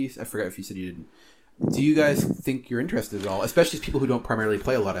beta? I forgot if you said you didn't. Do you guys think you're interested at all? Especially people who don't primarily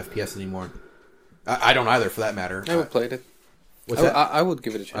play a lot of FPS anymore. I don't either, for that matter. I haven't played it. What's that? I would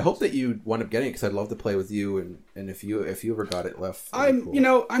give it a chance. I hope that you wind up getting it because I'd love to play with you. And if you ever got it left, I'm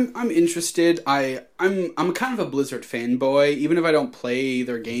interested. I'm kind of a Blizzard fanboy. Even if I don't play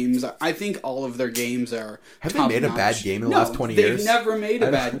their games, I think all of their games are. Have they made a bad game in the last 20 years? They've never made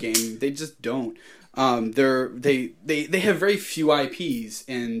a bad game. They just don't. They have very few IPs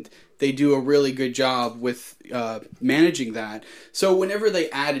and they do a really good job with managing that. So whenever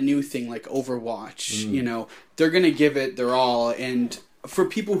they add a new thing like Overwatch, they're going to give it their all. And for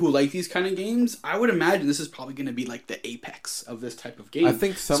people who like these kind of games, I would imagine this is probably going to be like the apex of this type of game. I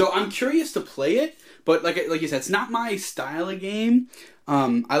think so. So I'm curious to play it, but like you said, it's not my style of game.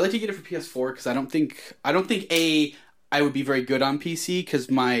 I like to get it for PS4 because I don't think I would be very good on PC because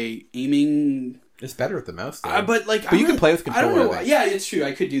my aiming. It's better with the mouse, though. But you can play with controller. I don't know why. Yeah, it's true.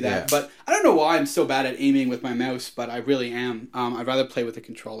 I could do that. Yeah. But I don't know why I'm so bad at aiming with my mouse, but I really am. I'd rather play with a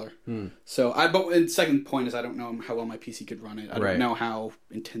controller. So, but the second point is I don't know how well my PC could run it. I don't know how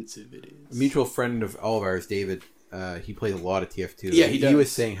intensive it is. A mutual friend of all of ours, David, he plays a lot of TF2. Yeah, he does. He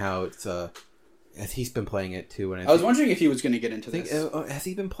was saying how it's... he's been playing it too. And I was wondering if he was going to get into this. Has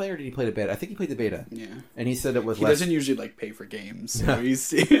he been playing or did he play the beta? I think he played the beta. Yeah. And he said it was He doesn't usually pay for games. So he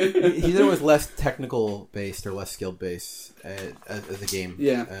said it was less technical based or less skilled based as a game.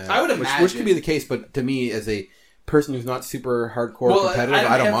 Yeah. I would imagine. Which could be the case, but to me, as a person who's not super hardcore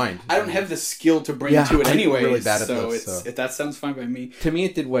competitive, I don't mind. I don't have the skill to bring to it anyway. I'm really bad at this. So that sounds fine by me. To me,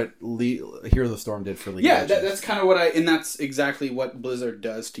 it did what Heroes of the Storm did for League of Legends. That's kind of what and that's exactly what Blizzard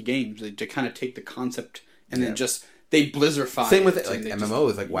does to games. They kind of take the concept and then just they Blizzardify. Same with like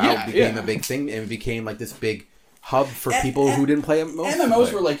MMOs. Like WoW became a big thing and became like this big hub for people who didn't play MMOs.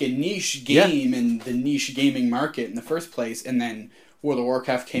 MMOs were like a niche game in the niche gaming market in the first place, and then World of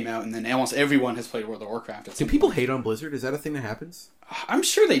Warcraft came out, and then almost everyone has played World of Warcraft. At Do some people point. hate on Blizzard? Is that a thing that happens? I'm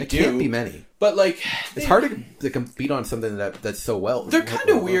sure they It do. can't be many. But like, It's hard to compete on something that's so well. They're kind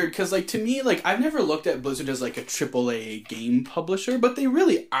of weird because, like, to me, like, I've never looked at Blizzard as like a AAA game publisher, but they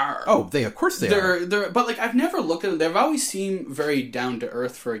really are. Oh, of course they are. But like, I've never looked at them. They've always seemed very down to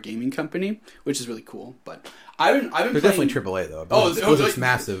earth for a gaming company, which is really cool. But I've been They're playing... definitely AAA though. Oh, Blizzard's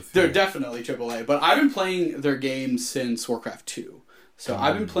massive. They're Yeah. definitely AAA. But I've been playing their games since Warcraft 2. So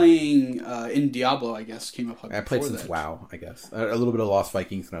I've been playing in Diablo, I guess, came up. I played since WoW, I guess. A little bit of Lost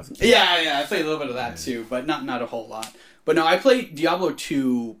Vikings when I was a kid. Yeah, I played a little bit of that too, but not a whole lot. But no, I played Diablo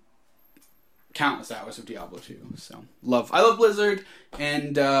 2, countless hours of Diablo 2. So I love Blizzard,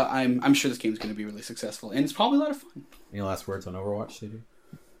 and I'm sure this game's going to be really successful, and it's probably a lot of fun. Any last words on Overwatch, CD?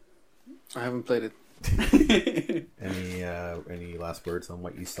 I haven't played it. Any last words on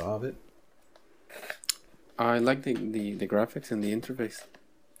what you saw of it? I like the graphics and the interface.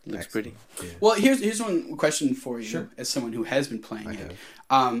 Looks pretty. Yeah. Well, here's one question for you, Sure. as someone who has been playing I it.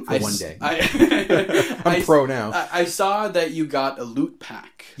 have. For one day. I'm pro now. I saw that you got a loot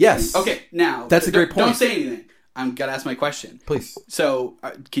pack. Yes. Okay, now That's a great point. Don't say anything. I'm gonna ask my question. Please. So,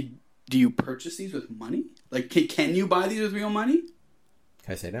 do you purchase these with money? Like, can you buy these with real money?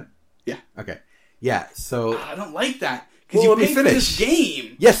 Can I say that? Yeah. Okay. Yeah. So. I don't like that because Well, let you me paid for this finish.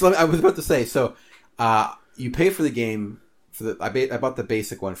 game. Yes, I was about to say. So, you pay for the game. I bought the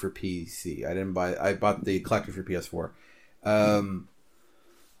basic one for PC. I bought the collector for PS4.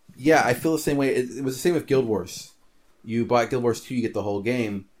 Yeah, I feel the same way. It was the same with Guild Wars. You buy Guild Wars 2, you get the whole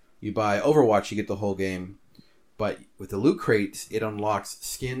game. You buy Overwatch, you get the whole game. But with the loot crates, it unlocks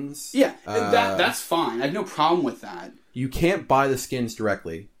skins. Yeah, that's fine. I have no problem with that. You can't buy the skins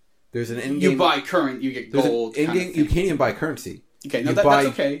directly. There's an in-game. You buy current, you get there's an gold. in-game. You can't even buy currency. Okay, no, you that's buy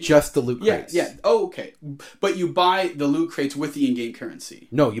okay. just the loot crates. Yeah. Oh, okay. But you buy the loot crates with the in-game currency.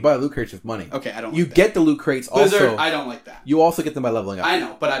 No, you buy loot crates with money. Okay, I don't. You like that. get the loot crates Blizzard, also. I don't like that. You also get them by leveling up. I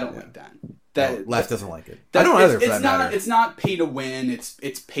know, but I don't like that. Les doesn't like it. That, I don't either. For it's that not. matter. It's not pay to win.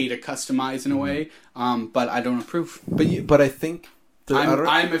 It's pay to customize in a way. But I don't approve. But I think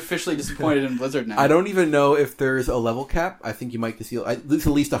I'm officially disappointed in Blizzard now. I don't even know if there's a level cap. I think you might just see at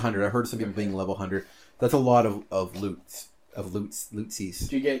least 100. I've heard some people being level 100. That's a lot of lootsies.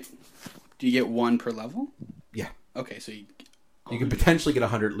 Do you get one per level? Yeah. Okay, so you could potentially get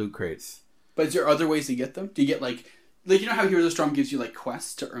 100 loot crates. But is there other ways to get them? Do you get like you know how Heroes of the Storm gives you like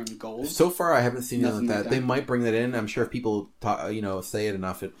quests to earn gold? So far, I haven't seen Nothing anything like like that. that. They might bring that in. I'm sure if people say it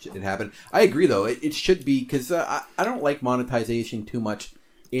enough, it happened. I agree though. It should be because I don't like monetization too much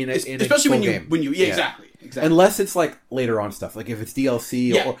in especially a game. when you exactly. Unless it's like later on stuff, like if it's DLC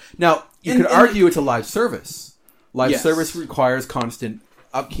Yeah. or now you could argue it's a live service. Live service requires constant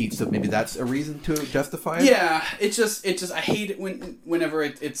upkeep, so maybe that's a reason to justify it. Yeah, it's just I hate it whenever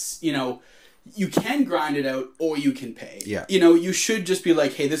it's you can grind it out or you can pay. Yeah. You should just be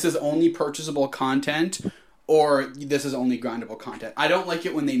like, hey, this is only purchasable content or this is only grindable content. I don't like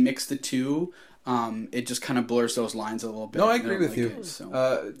it when they mix the two. It just kind of blurs those lines a little bit. No, I agree with you. It,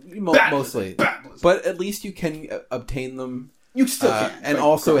 so. Mostly, Bad Blizzard. but at least you can obtain them. You still can, and but-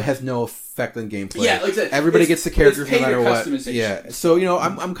 also it has no effect on gameplay. Yeah, like I said, everybody gets the characters it's no pay matter to what. customization. Yeah, so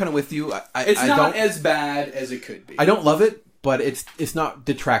I'm kind of with you. It's I not don't, as bad as it could be. I don't love it, but it's not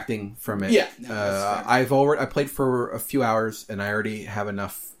detracting from it. Yeah, no, that's fair. I played for a few hours and I already have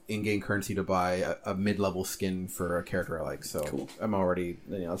enough in-game currency to buy a mid-level skin for a character I like. So Cool. I'm already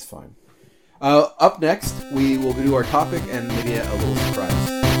that's fine. Up next, we will do our topic and maybe a little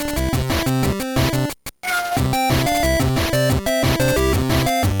surprise.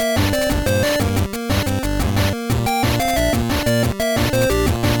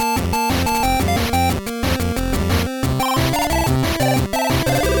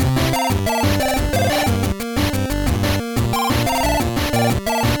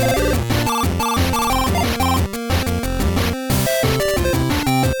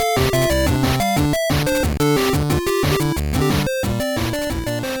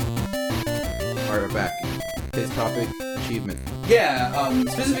 Yeah,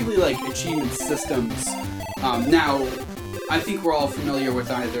 specifically like achievement systems. Now, I think we're all familiar with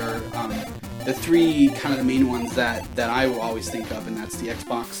either the three kind of the main ones that I will always think of, and that's the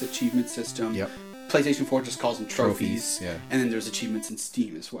Xbox achievement system. Yep. PlayStation 4 just calls them trophies. Yeah. And then there's achievements in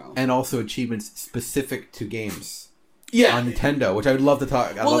Steam as well. And also achievements specific to games. Yeah. On Nintendo, which I would love to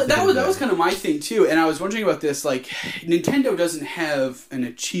talk. Well, that was kind of my thing too, and I was wondering about this. Like, Nintendo doesn't have an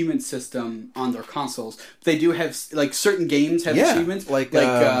achievement on their consoles. They do have like certain games have achievements, like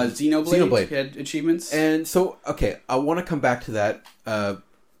Xenoblade had achievements. And so, okay, I want to come back to that.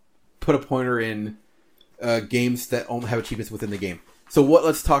 Put a pointer in games that only have achievements within the game. So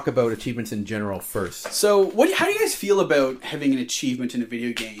let's talk about achievements in general first. So, how do you guys feel about having an achievement in a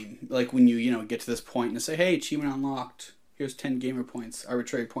video game? Like when you get to this point and say, "Hey, achievement unlocked. Here's 10 gamer points,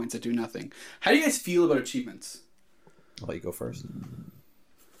 arbitrary points that do nothing." How do you guys feel about achievements? I'll let you go first.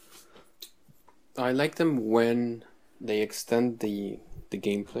 I like them when they extend the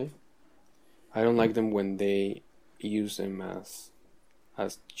gameplay. I don't like them when they use them as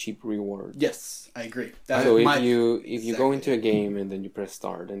cheap rewards. Yes, I agree. So if you go into a game and then you press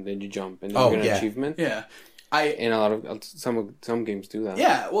start and then you jump and then you get an achievement. Yeah. And a lot of some games do that.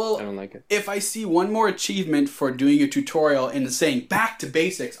 Yeah, well, I don't like it. If I see one more achievement for doing a tutorial and saying back to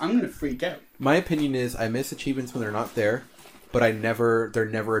basics, I'm going to freak out. My opinion is I miss achievements when they're not there, but they're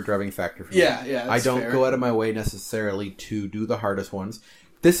never a driving factor for me. Yeah, that's I don't fair. go out of my way necessarily to do the hardest ones.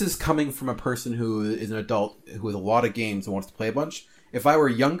 This is coming from a person who is an adult who has a lot of games and wants to play a bunch. If I were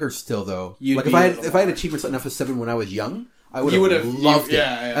younger still, though, if I had achievements enough of 7 when I was young, I would have loved it,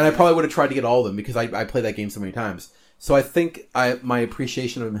 and I probably would have tried to get all of them because I played that game so many times. So I think my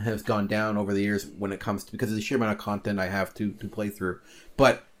appreciation of them has gone down over the years when it comes to because of the sheer amount of content I have to play through.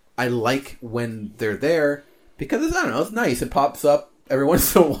 But I like when they're there because I don't know, it's nice. It pops up every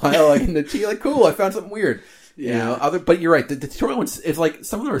once in a while, like in the T, like cool. I found something weird. Yeah. But you're right. The tutorial ones, it's like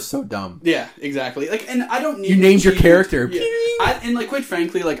some of them are so dumb. Yeah, exactly. Like, and I don't need. You named your character. Yeah. And like, quite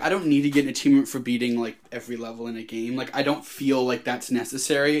frankly, like I don't need to get an achievement for beating like every level in a game. Like, I don't feel like that's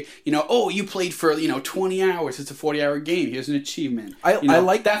necessary. You played for 20 hours. It's a 40-hour game. Here's an achievement. I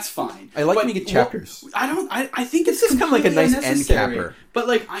like that's fine. I like when you get chapters. I think it's kind of like a nice end capper. capper. But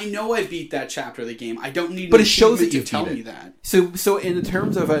like, I know I beat that chapter of the game. I don't need. But it shows that you tell beat me it. that. So in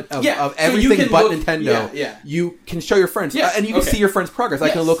terms of so everything but Nintendo, yeah. you can show your friends, and you can see your friends' progress.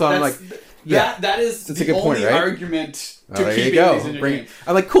 Yes, I can look on like. Yeah, that is that's the a good only point, right? argument to there keep you go. these in your game.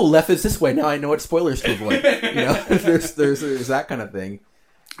 I'm like, cool. Left is this way. Now I know what spoilers to avoid. There's that kind of thing.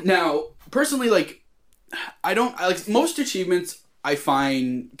 Now, personally, like, I like most achievements. I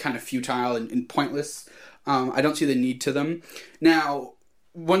find kind of futile and pointless. I don't see the need to them. Now,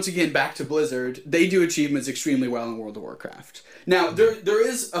 once again, back to Blizzard, they do achievements extremely well in World of Warcraft. Now, there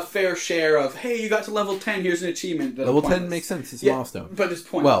is a fair share of, hey, you got to level 10, here's an achievement. Level 10 makes sense. It's a milestone. But it's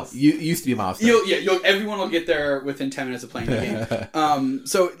pointless. Well, you used to be a milestone. Everyone will get there within 10 minutes of playing the game.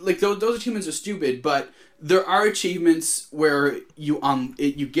 So, like, those achievements are stupid, but there are achievements where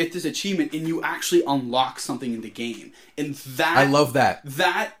you get this achievement and you actually unlock something in the game. And that... I love that.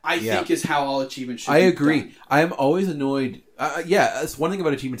 That, I think, is how all achievements should be done. I agree. I am always annoyed. That's one thing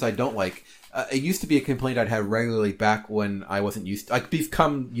about achievements I don't like. It used to be a complaint I'd have regularly back when I wasn't used to... I've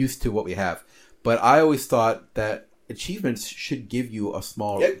become used to what we have. But I always thought that achievements should give you a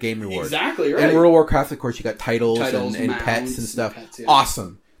small game reward. Exactly, right. In World of Warcraft, of course, you got titles and mounts, pets and stuff. And pets,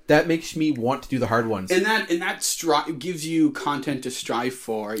 Awesome. That makes me want to do the hard ones. And that gives you content to strive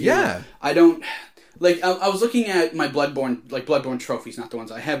for. I don't... Like, I was looking at my Bloodborne trophies, not the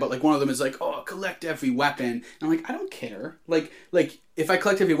ones I have, but, like, one of them is like, oh, collect every weapon. And I'm like, I don't care. Like, if I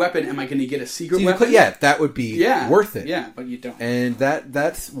collect every weapon, am I going to get a secret weapon? That would be worth it. Yeah, but you don't. And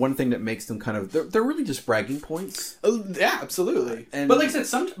that's one thing that makes them kind of... They're really just bragging points. Yeah, absolutely. But like I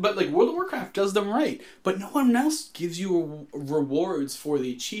said, World of Warcraft does them right. But no one else gives you rewards for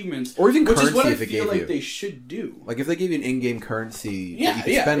the achievements. Or even which currency is what I if it feel gave like you. they should do. Like if they gave you an in-game currency that you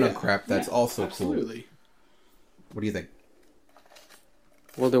can spend on crap, that's also absolutely. Cool. What do you think?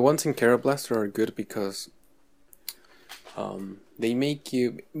 Well, the ones in Kara Blaster are good because they make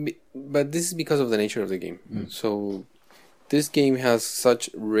you... But this is because of the nature of the game. So this game has such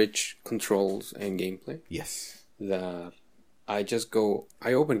rich controls and gameplay. Yes. That I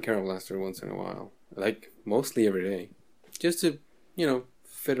open Kara Blaster once in a while. Like, mostly every day. Just to,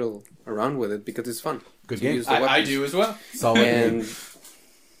 fiddle around with it because it's fun. Good game. I do as well. Solid. And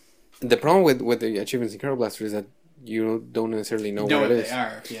the problem with the achievements in Kara Blaster is that you don't necessarily know what it is. They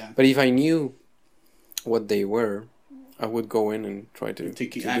are, yeah. But if I knew what they were, I would go in and try to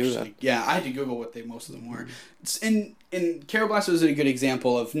do that. Yeah, I had to Google what most of them were. And Kara Blaster is a good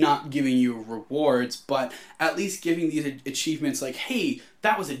example of not giving you rewards, but at least giving these achievements like, hey,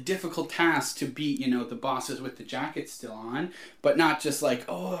 that was a difficult task to beat, the bosses with the jackets still on, but not just like,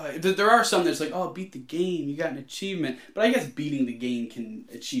 there are some that's like, beat the game, you got an achievement. But I guess beating the game can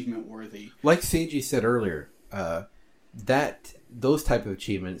achievement worthy. Like Seiji said earlier, those type of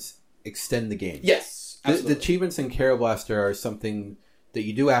achievements extend the game. Yes, the achievements in Kara Blaster are something that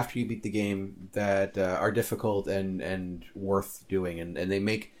you do after you beat the game that are difficult and worth doing, and they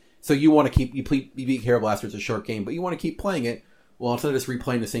make so you want to keep you beat Kara Blaster. It's a short game, but you want to keep playing it. Well, instead of just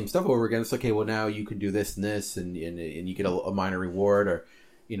replaying the same stuff over again, it's okay. Well, now you can do this and this, and you get a minor reward, or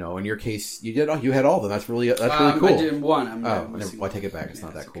you know, in your case, you had all of them. That's really cool. I did one. I take it back. It's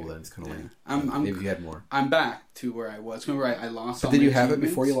not that cool. Then it's kind of lame. Maybe you had more. I'm back to where I was. Remember, I lost. But did you have it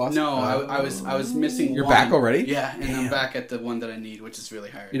before you lost? No, I was missing. You're one. back already? Yeah, and I'm back at the one that I need, which is really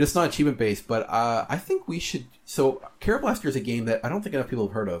hard. It's not achievement based, but I think we should. So, Carrot Blaster is a game that I don't think enough people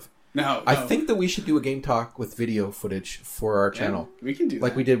have heard of. No. I think that we should do a game talk with video footage for our channel. We can do that.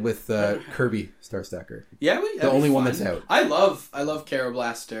 Like we did with Kirby Star Stacker. Yeah, the only one that's out. I love Carrot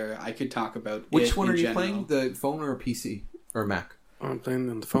Blaster. I could talk about Which it one in are you general. playing? The phone or PC? Or Mac? I'm playing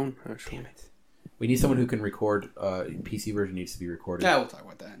on the phone, actually. Damn it. We need someone who can record. PC version needs to be recorded. Yeah, we'll talk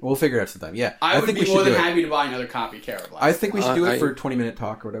about that. We'll figure it out sometime. Yeah, I would think be we should more than do it. happy to buy another copy of Carrot Blaster. I think we should do it I- for a 20-minute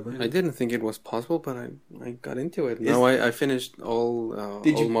talk or whatever. I didn't think it was possible, but I got into it. Now I finished all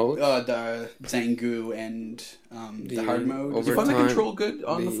Did you modes. the Zangu and the hard mode? Did you find the Overtime, control good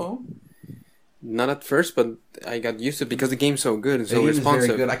on the the- phone? Not at first, but I got used to it because the game's so good and The so game is responsive.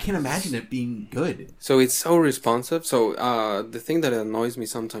 very good. I can't imagine it being good. So it's so responsive. So the thing that annoys me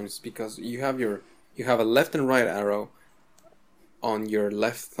sometimes is because you have a left and right arrow on your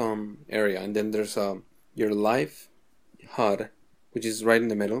left thumb area, and then there's your life HUD, which is right in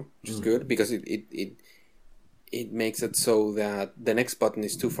the middle, which is good because it makes it so that the next button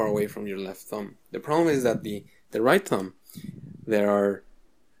is too far away from your left thumb. The problem is that the right thumb,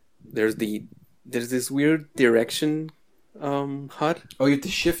 there's this weird direction HUD. Oh, you have to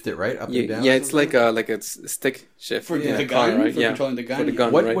shift it, right? Up and down? Yeah, it's like a stick shift For in the a car, gun? right? For controlling the gun? For the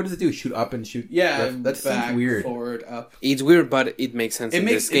gun, What right? does it do? Shoot up and shoot? Yeah, left? That back, seems weird. forward, up. It's weird, but it makes sense in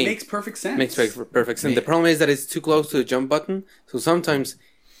this game. It makes perfect sense. Makes perfect sense. The problem is that it's too close to the jump button, so sometimes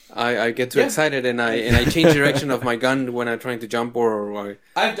I get too excited and I change direction of my gun when I'm trying to jump or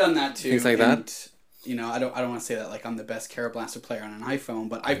I've done that too. Things like and, that. You know, I don't want to say that like I'm the best Carrot Blaster player on an iPhone,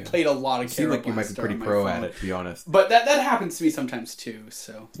 but I've played a lot of You seem Carrot like you might be Blaster pretty on my pro phone. at it, to be honest. But that happens to me sometimes too.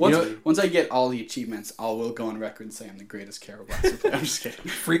 So once I get all the achievements, will go on record and say I'm the greatest Carrot Blaster player. I'm just kidding.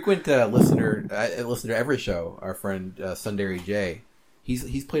 Frequent listener to every show, our friend Sundari J,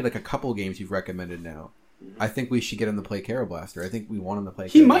 he's played like a couple games you've recommended now. I think we should get him to play Carrot Blaster. I think we want him to play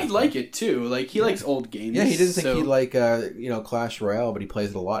He Carrot might Blaster. like it too. Like he likes old games. Yeah, he didn't think so- he'd like Clash Royale, but he plays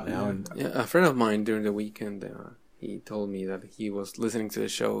it a lot now. And yeah. A friend of mine during the weekend, he told me that he was listening to the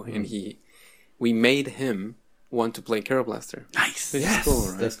show and we made him want to play Carrot Blaster. Nice. Which is yes, cool,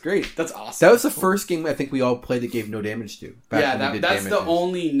 right? that's great. That's awesome. That was the first game I think we all played that gave no damage to. Back Yeah, when we did that's the damages.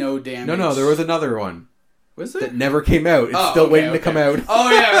 only no damage. No, there was another one Was that it? never came out. It's Oh, still okay, waiting to okay. come out. Oh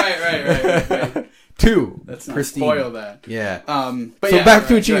yeah, right. 2. Let's not Pristine. spoil that. Yeah. But So yeah, back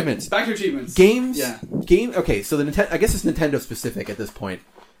to achievements. Back to achievements. Games. Yeah. Okay, so I guess it's Nintendo specific at this point,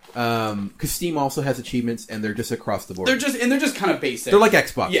 because Steam also has achievements, and they're just across the board. They're just kind of basic. They're like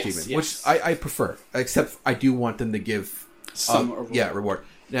Xbox Yes, achievements, yes. which I prefer. Except I do want them to give Some reward.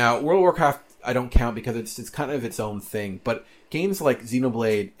 Now, World of Warcraft I don't count because it's kind of its own thing. But games like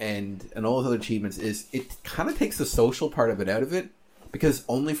Xenoblade and all those other achievements it kind of takes the social part of it out of it because it's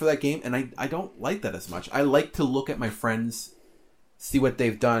only for that game, and I don't like that as much. I like to look at my friends, see what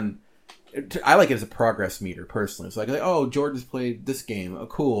they've done. I like it as a progress meter personally. It's like, oh, Jordan's played this game, oh,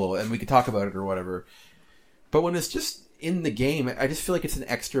 cool, and we could talk about it or whatever. But when it's just in the game, I just feel like it's an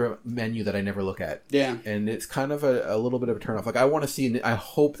extra menu that I never look at. Yeah. And it's kind of a little bit of a turnoff. Like, I want to see, I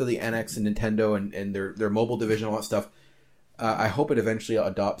hope that the NX and Nintendo and their mobile division, all that stuff, I hope it eventually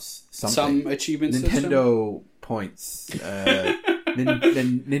adopts something. Some achievement Nintendo points.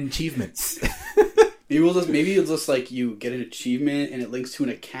 Achievements. Maybe you'll just like you get an achievement and it links to an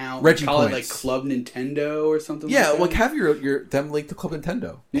account. Reggie call points. it like Club Nintendo or something. Yeah, like that. like have your them linked to Club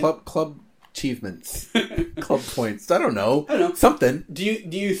Nintendo. Yeah. Club achievements. Club points. I don't know. I don't know. Something. Do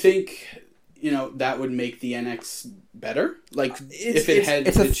you think that would make the NX better? Like if it had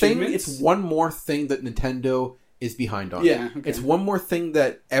it's a thing. achievements? It's one more thing that Nintendo is behind on. Yeah, okay. It's one more thing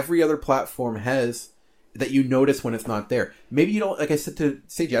that every other platform has that you notice when it's not there. Maybe you don't, like I said to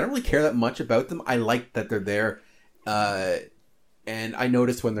Seiji, I don't really care that much about them. I like that they're there, and I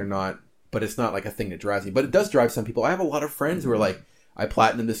notice when they're not, but it's not like a thing that drives me. But it does drive some people. I have a lot of friends who are like, I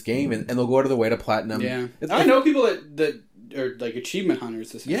platinum this game, and they'll go out of the way to platinum. Yeah, It's I like- know people that are like achievement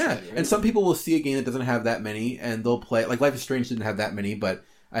hunters. Essentially, Yeah, right? and some people will see a game that doesn't have that many, and they'll play. Like Life is Strange didn't have that many, but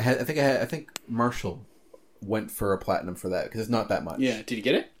I think Marshall went for a platinum for that because it's not that much. Yeah, did you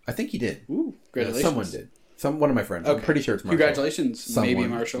get it? I think he did. Ooh, congratulations! Someone did. One of my friends. I'm Okay. pretty sure it's Marshall. Congratulations, maybe Someone.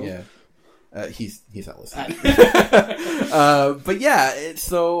 Marshall. Yeah. He's not listening. But yeah,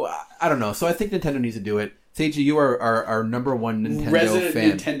 so I don't know. So I think Nintendo needs to do it. Seiji, you are our number one Nintendo Resident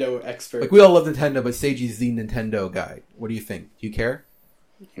fan. Nintendo expert. Like we all love Nintendo, but Seiji's the Nintendo guy. What do you think? Do you care?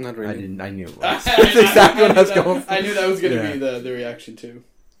 Not really. I knew it was. That's exactly what I was going for. I knew that was going to Yeah. be the reaction too.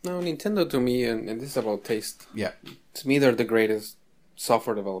 No, Nintendo to me, and this is about taste. Yeah, To me, they're the greatest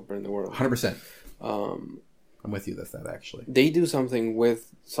software developer in the world. 100%. Um, I'm with you with that, actually. they do something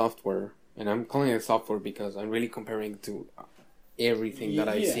with software, and I'm calling it software because I'm really comparing to everything that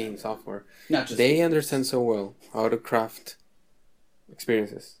I see in software. Not just They understand so well how to craft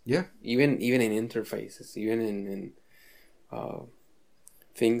experiences. Yeah. Even in interfaces, even in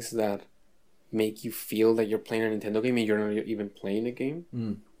things that make you feel that you're playing a Nintendo game and you're not even playing a game,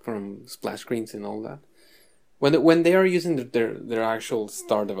 from splash screens and all that. When they are using their actual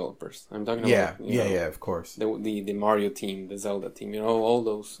star developers, I'm talking about of course. the Mario team, the Zelda team, all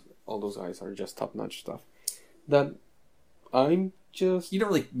those guys are just top notch stuff. That I'm just You don't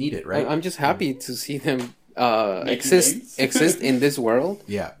really need it, right? I'm just happy to see them Making exist in this world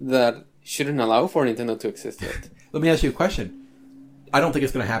Yeah. that shouldn't allow for Nintendo to exist yet. Let me ask you a question. I don't think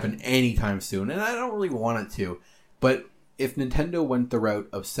it's going to happen anytime soon, and I don't really want it to. But if Nintendo went the route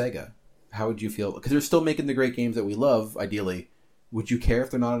of Sega, how would you feel? Because they're still making the great games that we love, ideally. Would you care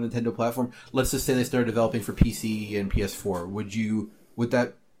if they're not on a Nintendo platform? Let's just say they started developing for PC and PS4. Would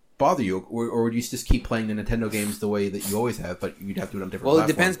that bother you? Or would you just keep playing the Nintendo games the way that you always have, but you'd have to do it on different Well, it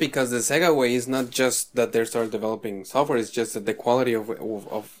platforms? depends, because the Sega way is not just that they started developing software; it's just that the quality of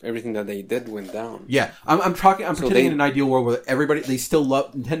everything that they did went down. Yeah, I'm pretending in an ideal world where they still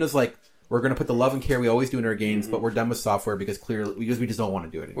love Nintendo's like, we're going to put the love and care we always do in our games, but we're done with software because we just don't want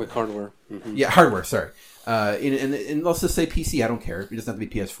to do it anymore. With hardware. Mm-hmm. Yeah, hardware. Sorry. And let's just say PC. I don't care. It doesn't have to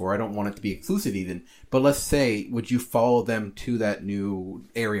be PS4. I don't want it to be exclusive even. But let's say, would you follow them to that new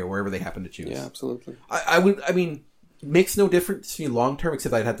area wherever they happen to choose? Yeah, absolutely. I would. I mean, makes no difference to me long term,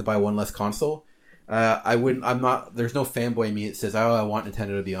 except I'd have to buy one less console. I wouldn't. I'm not. There's no fanboy in me that says, "Oh, I want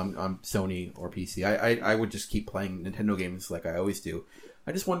Nintendo to be on Sony or PC." I would just keep playing Nintendo games like I always do.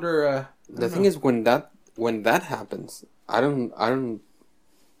 I just wonder. The thing is, when that happens,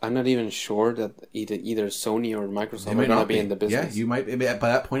 I'm not even sure that either Sony or Microsoft are going to be in the business. Yeah, you might. By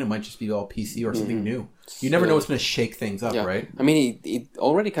that point, it might just be all PC or something new. You never know what's going to shake things up, right? I mean, it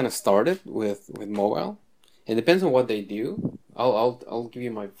already kind of started with mobile. It depends on what they do. I'll give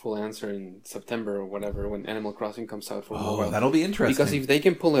you my full answer in September or whatever when Animal Crossing comes out for mobile. That'll be interesting. Because if they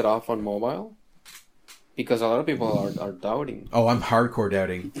can pull it off on mobile, because a lot of people are doubting. Oh, I'm hardcore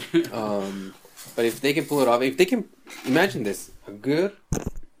doubting. But if they can pull it off, if they can imagine this, a good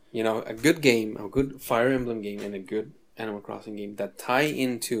game, a good Fire Emblem game, and a good Animal Crossing game that tie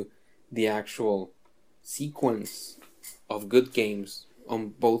into the actual sequence of good games on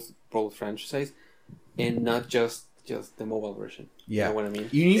both franchises, and not just the mobile version. Yeah. You know what I mean?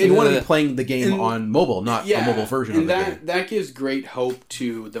 You want to be playing the game on mobile, not a mobile version of the game. That gives great hope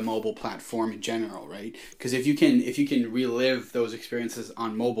to the mobile platform in general, right? Because if you can relive those experiences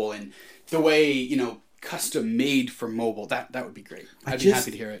on mobile and the way, custom made for mobile, that would be great. I'd be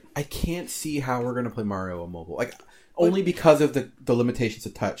happy to hear it. I can't see how we're going to play Mario on mobile. Only because of the limitations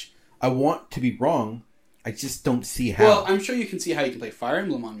of touch. I want to be wrong. I just don't see how. Well, I'm sure you can see how you can play Fire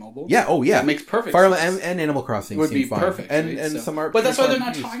Emblem on mobile. Yeah, That makes perfect Fire sense. Emblem and Animal Crossing would be fine. perfect. And right? some are. But that's why they're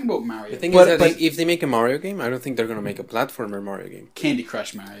not talking about Mario. The thing is that if they make a Mario game, I don't think they're going to make a platformer Mario game. Candy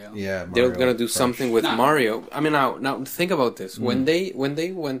Crush Mario. Yeah, They're going to do something with Mario. I mean, now think about this. When they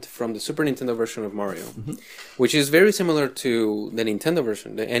went from the Super Nintendo version of Mario, which is very similar to the Nintendo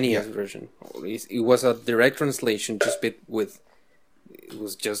version, the NES version, it was a direct translation, it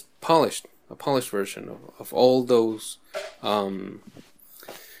was just polished. A polished version of all those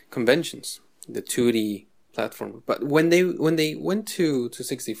conventions, the 2D platform. But when they went to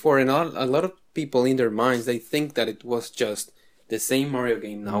 64, and a lot of people in their minds, they think that it was just the same Mario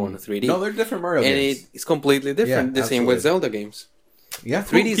game now on a 3D. No, they're different Mario games. And it's completely different. Yeah, the same with Zelda games. Yeah,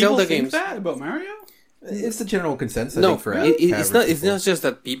 3D Zelda think games. That about Mario? It's the general consensus. I No, think, for it's not. It's people. not just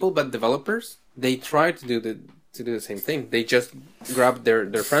that people, but developers. They try to do the same thing. They just grab their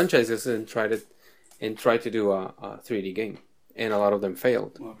franchises and try to do a 3D game, and a lot of them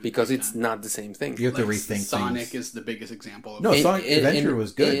failed because it's not the same thing. You have to rethink Sonic things. is the biggest example of No, Sonic Adventure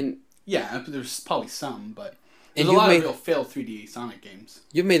was good. yeah, there's probably some, but there's And a lot you've of real failed 3D Sonic games.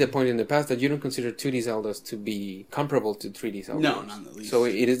 You've made the point in the past that you don't consider 2D Zeldas to be comparable to 3D Zeldas. No, not in the least. So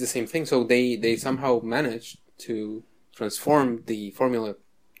it is the same thing. So they somehow managed to transform the formula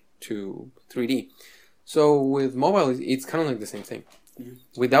to 3D. So with mobile, it's kind of like the same thing. Mm-hmm.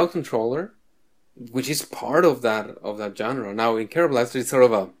 Without controller, which is part of that genre. Now in Care Blaster, it's sort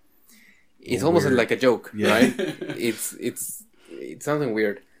of it's almost weird. like a joke, Yeah. right? it's something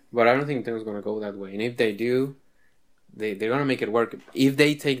weird, but I don't think Nintendo's going to go that way. And if they do, they're going to make it work if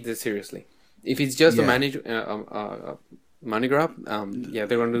they take this seriously. If it's just a money grab, they're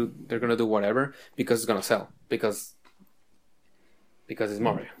going to do whatever because it's going to sell. Because because it's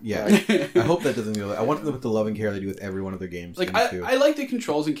Mario. Yeah, right? I hope that doesn't go. I want them to put the loving care they do with every one of their games. Like into- I like the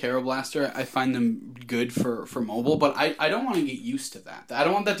controls in Kero Blaster. I find them good for mobile, but I don't want to get used to that. I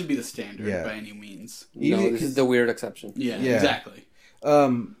don't want that to be the standard Yeah. by any means. No, this is the weird exception. Yeah, Yeah. exactly.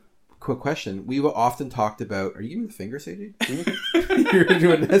 Quick question. We've often talked about... Are you giving me the finger, Seiji? You're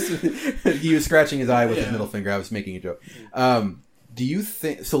doing this? He was scratching his eye with his middle finger. I was making a joke. Do you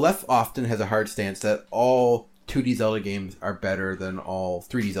think... So Left often has a hard stance that all 2D Zelda games are better than all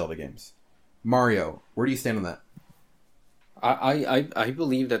 3D Zelda games. Mario, where do you stand on that? I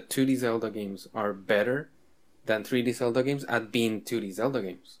believe that 2D Zelda games are better than 3D Zelda games at being 2D Zelda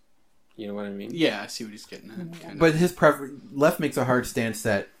games. You know what I mean? Yeah, I see what he's getting at. Kind But his Left makes a hard stance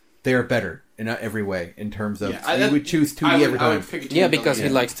that they are better in every way in terms of... Yeah, he would choose 2D every time. pick a 2D Yeah, because Zelda he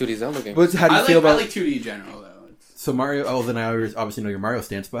game. likes 2D Zelda games. But how do you I feel about... like 2D in general, though. So Mario... Oh, then I obviously know your Mario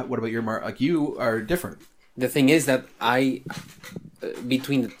stance, but what about your Mario... Like, you are different. The thing is that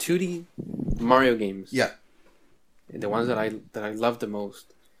between the 2D Mario games, Yeah. the ones that I love the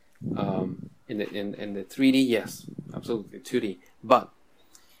most, in the 3D, yes, absolutely 2D. But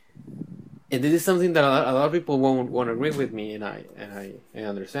and this is something that a lot of people won't agree with me, and I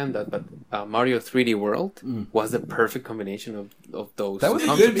understand that. But Mario 3D World was the perfect combination of those. That was a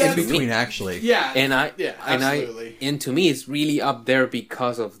concepts good in to me. between, actually. Yeah, And absolutely. and to me, it's really up there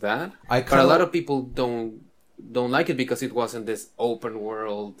because of that. But a lot of people don't like it because it wasn't this open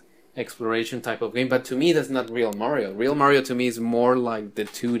world exploration type of game. But to me, that's not real Mario. Real Mario to me is more like the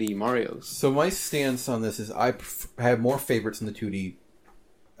 2D Marios. So my stance on this is I have more favorites in the 2D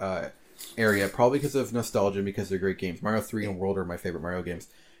area, probably because of nostalgia and because they're great games. Mario 3 and World are my favorite Mario games.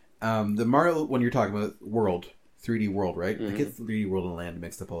 The Mario, when you're talking about World, 3D World, right? I get 3D World and Land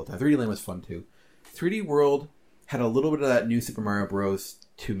mixed up all the time. 3D Land was fun too. 3D World had a little bit of that new Super Mario Bros.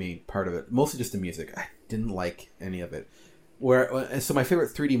 To me, part of it. Mostly just the music. I didn't like any of it. So my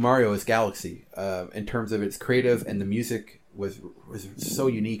favorite 3D Mario is Galaxy, in terms of its creative, and the music was so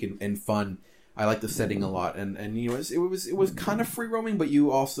unique and fun. I like the setting a lot, and you know it was kind of free roaming, but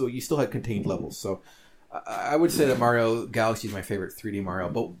you still had contained levels. So I would say that Mario Galaxy is my favorite 3D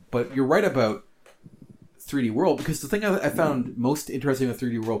Mario. But you're right about 3D World, because the thing I found most interesting with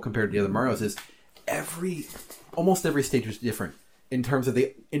 3D World compared to the other Marios is almost every stage was different in terms of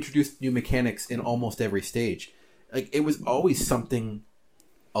they introduced new mechanics in almost every stage. Like, it was always something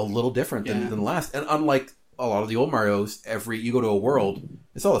a little different than the last. And unlike a lot of the old Marios, you go to a world,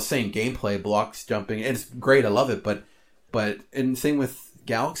 it's all the same gameplay, blocks, jumping, and it's great, I love it, but and same with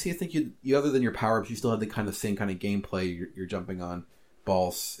Galaxy, I think you other than your power-ups, you still have the kind of same kind of gameplay. You're jumping on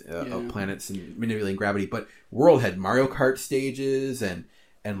balls of planets and manipulating gravity, but World had Mario Kart stages and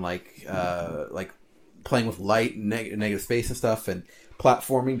like playing with light and negative space and stuff, and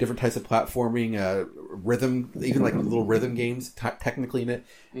platforming, different types of platforming, rhythm, even like little rhythm games technically in it.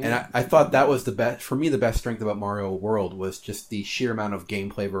 And I thought that was the best strength about Mario World was just the sheer amount of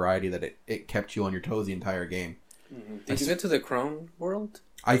gameplay variety that it kept you on your toes the entire game. Did you get to the Crown World?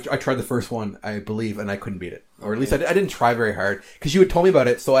 I tried the first one, I believe, and I couldn't beat it. Or at least I didn't try very hard, because you had told me about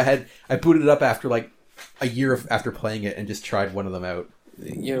it, so I booted it up after like a year after playing it and just tried one of them out.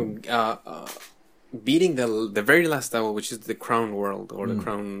 You know, beating the very last level, which is the Crown World or the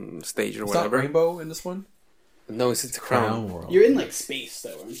Crown stage or It's whatever. not Rainbow in this one? No, it's the Crown. World. You're in like space,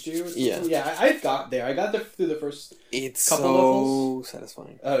 though, aren't you? Yeah. Yeah, I got there. I got there through the first. It's Couple so levels?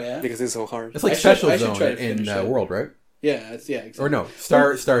 satisfying Oh yeah. because it's so hard. It's like I should Special try Zone to in finish it. World, right? Yeah, exactly. Or no,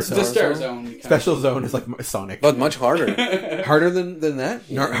 Star Zone. The Star Zone. kind of- Special Zone is like Sonic. But much harder. Harder than that?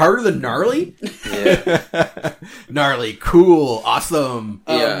 Harder than Gnarly? Yeah. Gnarly, cool, awesome.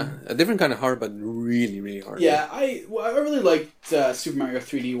 Yeah, a different kind of hard, but really, really hard. Yeah, I really liked Super Mario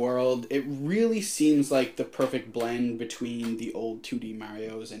 3D World. It really seems like the perfect blend between the old 2D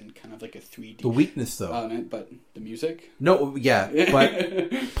Marios and kind of like a 3D The weakness, though. element, but the music. No, yeah, but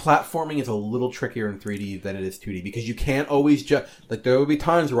platforming is a little trickier in 3D than it is 2D, because you can't always like there would be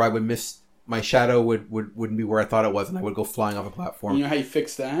times where I would miss my shadow wouldn't be where I thought it was, and I would go flying off a platform. You know how you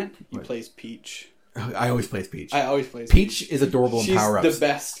fix that? You What? play as Peach. I always play as Peach. I always play as Peach is adorable in She's power-ups. the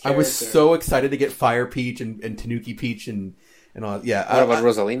best I was character. so excited to get Fire Peach and Tanuki Peach and all. Yeah, What about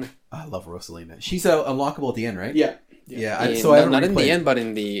Rosalina? I love Rosalina. She's unlockable at the end, right? Yeah. Yeah. I haven't Not in replayed. the end, but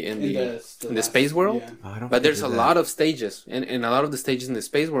in the last- space world. Yeah. Oh, I don't But think there's I a did lot that. of stages, and a lot of the stages in the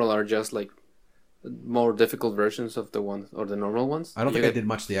space world are just like more difficult versions of the ones or the normal ones. I don't You think I get- did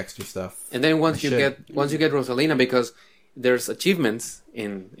much of the extra stuff. And then once I you should. get Rosalina, because there's achievements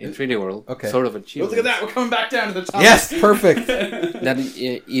in 3D World, Okay. sort of Oh, achievements. look at that. We're coming back down to the top. Yes, perfect. That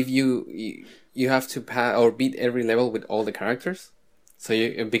if you have to pass or beat every level with all the characters. So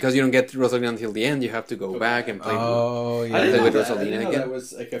because you don't get Rosalina until the end, you have to go back and play. Oh, I yeah. didn't know with that. I Rosalina didn't know again. that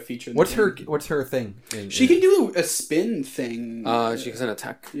was like a feature. In What's the her game. What's her thing? She can do a spin thing. She has an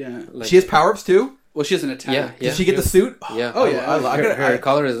attack. Yeah. Like, She has power-ups too? Well, she has an attack. Yeah, Did she get the suit? Yeah. Oh, yeah. Her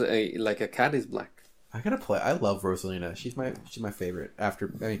color is like a cat is black. I gotta play. I love Rosalina. She's my favorite.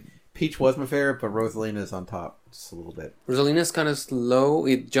 Peach was my favorite, but Rosalina is on top just a little bit. Rosalina's kind of slow.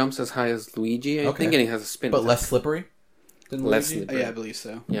 It jumps as high as Luigi, I think, and it has a spin. But attack. less slippery than Less Luigi? slippery. Yeah, I believe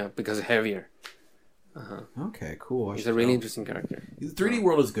so. Yeah, because it's heavier. Okay, cool. He's a really interesting character. The 3D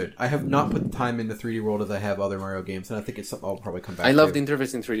World is good. I have not put the time into 3D World as I have other Mario games, and I think it's something I'll probably come back to. I love the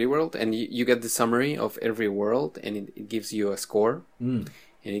interface in 3D World, and you get the summary of every world, and it gives you a score, and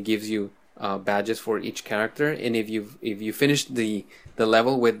it gives you badges for each character. And if you finish the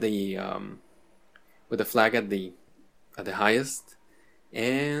level with the flag at the highest,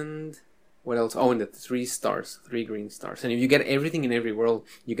 and what else? Oh, and the 3 stars, 3 green stars. And if you get everything in every world,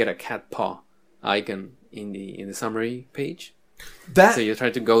 you get a cat paw icon in the summary page. That So you try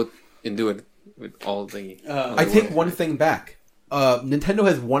to go and do it with all the. I take one thing back. Nintendo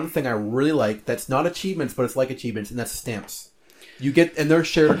has one thing I really like that's not achievements, but it's like achievements, and that's stamps. You get, and they're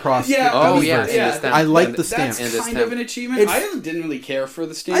shared across. Yeah, the Oh yeah, Miiverse. and the stamp. I like And the That's stamps. And the kind stamp. of an achievement. It's- I didn't really care for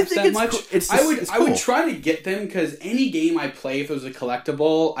the stamps think that it's much. cool. It's I just- would it's I would cool. try to get them because any game I play, if it was a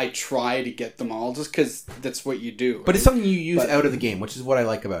collectible, I try to get them all just because that's what you do. But it's something you use But- out of the game, which is what I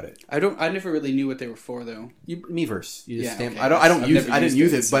like about it. I never really knew what they were for though. Miiverse. You just Yeah, stamp. okay. I don't I've use. never I didn't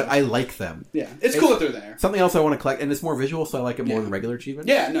used use it, it, but so- I like them. Yeah, it's cool that they're there. Something else I want to collect, and it's more visual, so I like it more Yeah. than regular achievements.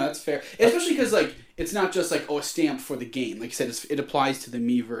 Yeah, no, that's fair. Especially because like it's not just like a stamp for the game. Like I said, it applies to the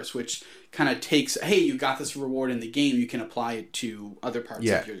Miiverse, which kind of takes. Hey, you got this reward in the game. You can apply it to other parts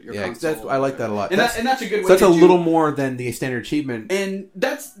Yeah, of your yeah. console. That's, I like that a lot. And that's a good way. So that's to a do- little more than the standard achievement. And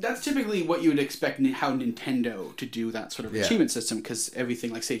that's typically what you would expect how Nintendo to do that sort of Yeah. achievement system because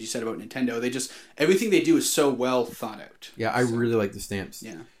everything, like Seiji said about Nintendo, everything they do is so well thought out. Yeah, I really like the stamps.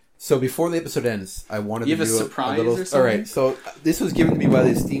 Yeah. So before the episode ends, I wanted You to have a do surprise little. or something? All right, so this was given to me by the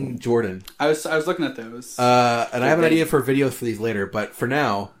esteemed Jordan, I was looking at those. and I have an idea for videos for these later. But for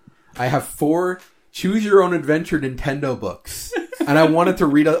now, I have 4 Choose Your Own Adventure Nintendo books, and I wanted to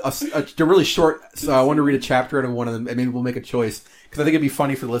read they're really short, so I wanted to read a chapter out of one of them, and maybe we'll make a choice because I think it'd be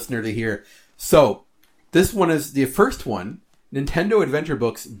funny for the listener to hear. So this one is the first one: Nintendo Adventure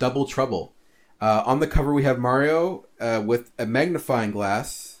Books Double Trouble. On the cover, we have Mario with a magnifying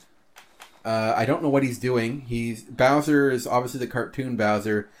glass. I don't know what he's doing. Bowser is obviously the cartoon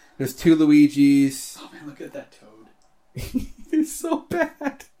Bowser. There's 2 Luigis. oh man, look at that toad. It's so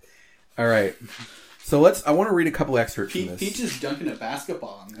bad. All right. So I want to read a couple excerpts from this. Peach is dunking a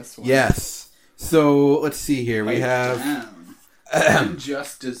basketball on this one. Yes. So let's see here. We Pipe have down.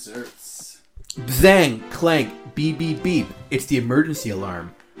 Unjust desserts. Bzang, clank, beep, beep, beep. It's the emergency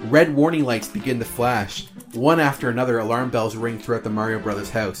alarm. Red warning lights begin to flash. One after another, alarm bells ring throughout the Mario Brothers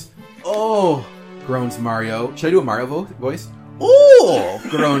house. Oh, groans Mario. Should I do a Mario voice? Oh,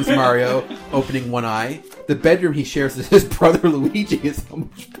 groans Mario, opening one eye. The bedroom he shares with his brother Luigi is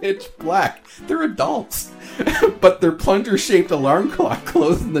almost pitch black. They're adults. But their plunger-shaped alarm clock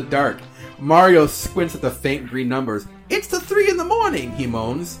glows in the dark. Mario squints at the faint green numbers. It's the 3 a.m, he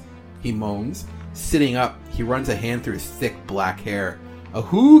moans. He moans. Sitting up, he runs a hand through his thick black hair. A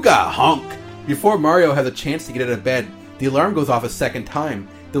hooga honk! Before Mario has a chance to get out of bed, the alarm goes off a second time.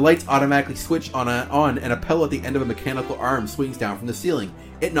 The lights automatically switch on, and a pedal at the end of a mechanical arm swings down from the ceiling.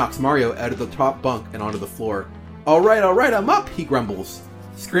 It knocks Mario out of the top bunk and onto the floor. All right, I'm up, he grumbles.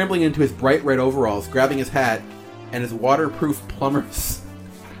 Scrambling into his bright red overalls, grabbing his hat and his waterproof plumber's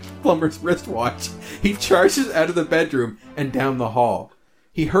wristwatch, he charges out of the bedroom and down the hall.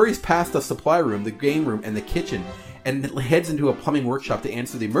 He hurries past the supply room, the game room, and the kitchen, and heads into a plumbing workshop to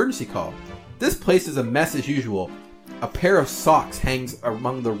answer the emergency call. This place is a mess as usual. A pair of socks hangs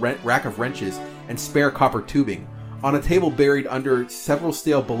among the rack of wrenches and spare copper tubing. On a table buried under several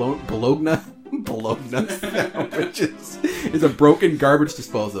stale bologna sandwiches is a broken garbage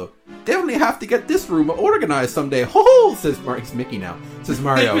disposal. Definitely have to get this room organized someday. Ho ho! Says it's Mickey now. Says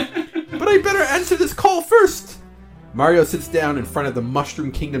Mario. But I better answer this call first. Mario sits down in front of the Mushroom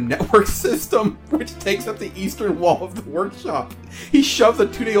Kingdom network system, which takes up the eastern wall of the workshop. He shoves a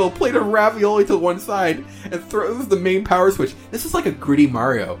 2-day-old plate of ravioli to one side and throws the main power switch. This is like a gritty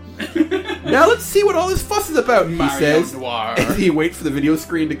Mario. Now let's see what all this fuss is about, he Mario says. Noir. As he waits for the video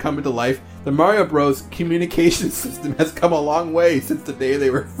screen to come into life, the Mario Bros. Communication system has come a long way since the day they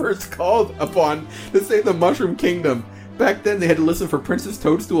were first called upon to save the Mushroom Kingdom. back then they had to listen for Princess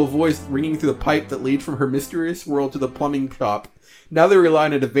Toadstool's voice ringing through the pipe that leads from her mysterious world to the plumbing shop. Now they rely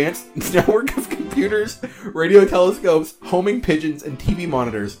on an advanced network of computers, radio telescopes, homing pigeons, and TV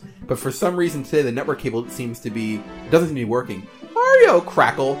monitors. But for some reason today, the network cable doesn't seem to be working. Mario,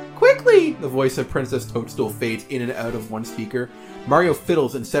 crackle, quickly! The voice of Princess Toadstool fades in and out of one speaker. Mario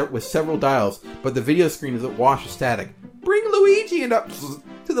fiddles with several dials, but the video screen is awash with static. Bring Luigi and up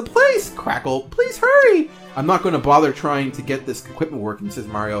to the place, crackle. Please hurry! I'm not going to bother trying to get this equipment working, says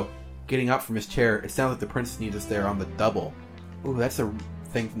Mario, getting up from his chair. It sounds like the princess needs us there on the double. Ooh, that's a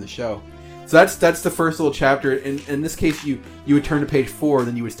thing from the show. So that's the first little chapter. In this case, you would turn to page 4,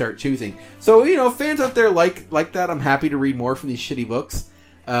 then you would start choosing. So, fans out there like that. I'm happy to read more from these shitty books.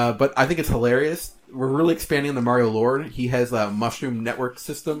 But I think it's hilarious. We're really expanding on the Mario lore. He has a mushroom network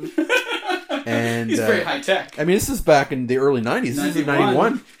system. And he's very high tech. I mean, this is back in the early 90s. This is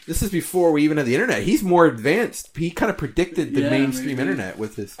 91. This is before we even had the internet. He's more advanced. He kind of predicted the mainstream internet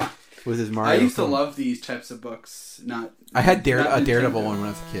with his Mario. I used to love these types of books. I had a Daredevil one when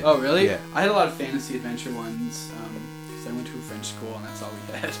I was a kid. Oh, really? Yeah. I had a lot of fantasy adventure ones because I went to a French school and that's all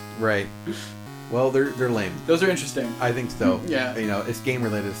we had. Right. Well, they're lame. Those are interesting. I think so. Yeah. It's game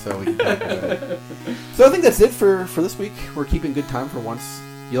related, so we can talk about it. So I think that's it for this week. We're keeping good time for once.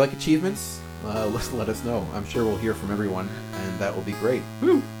 You like achievements? Let us know. I'm sure we'll hear from everyone, and that will be great.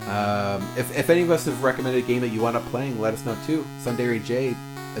 Woo. If any of us have recommended a game that you wound up playing, let us know too. Sundari J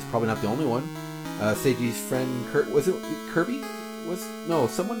is probably not the only one. Seiji's friend Kurt, was it Kirby?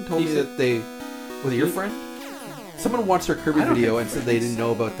 Someone told me that was it your friend? Someone watched our Kirby video and said they didn't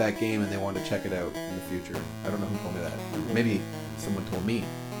know about that game and they wanted to check it out in the future. I don't know who told me that. Maybe someone told me.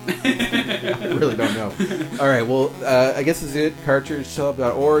 I really don't know. All right, well, I guess this is it.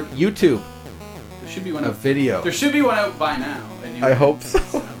 CartridgeShop.org. YouTube. There should be one a video. There should be one out by now. I hope so.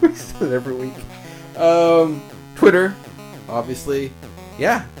 We say it every week. Twitter, obviously.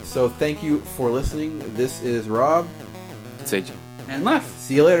 Yeah, so thank you for listening. This is Rob. It's AJ. And Left.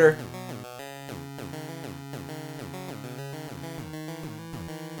 See you later.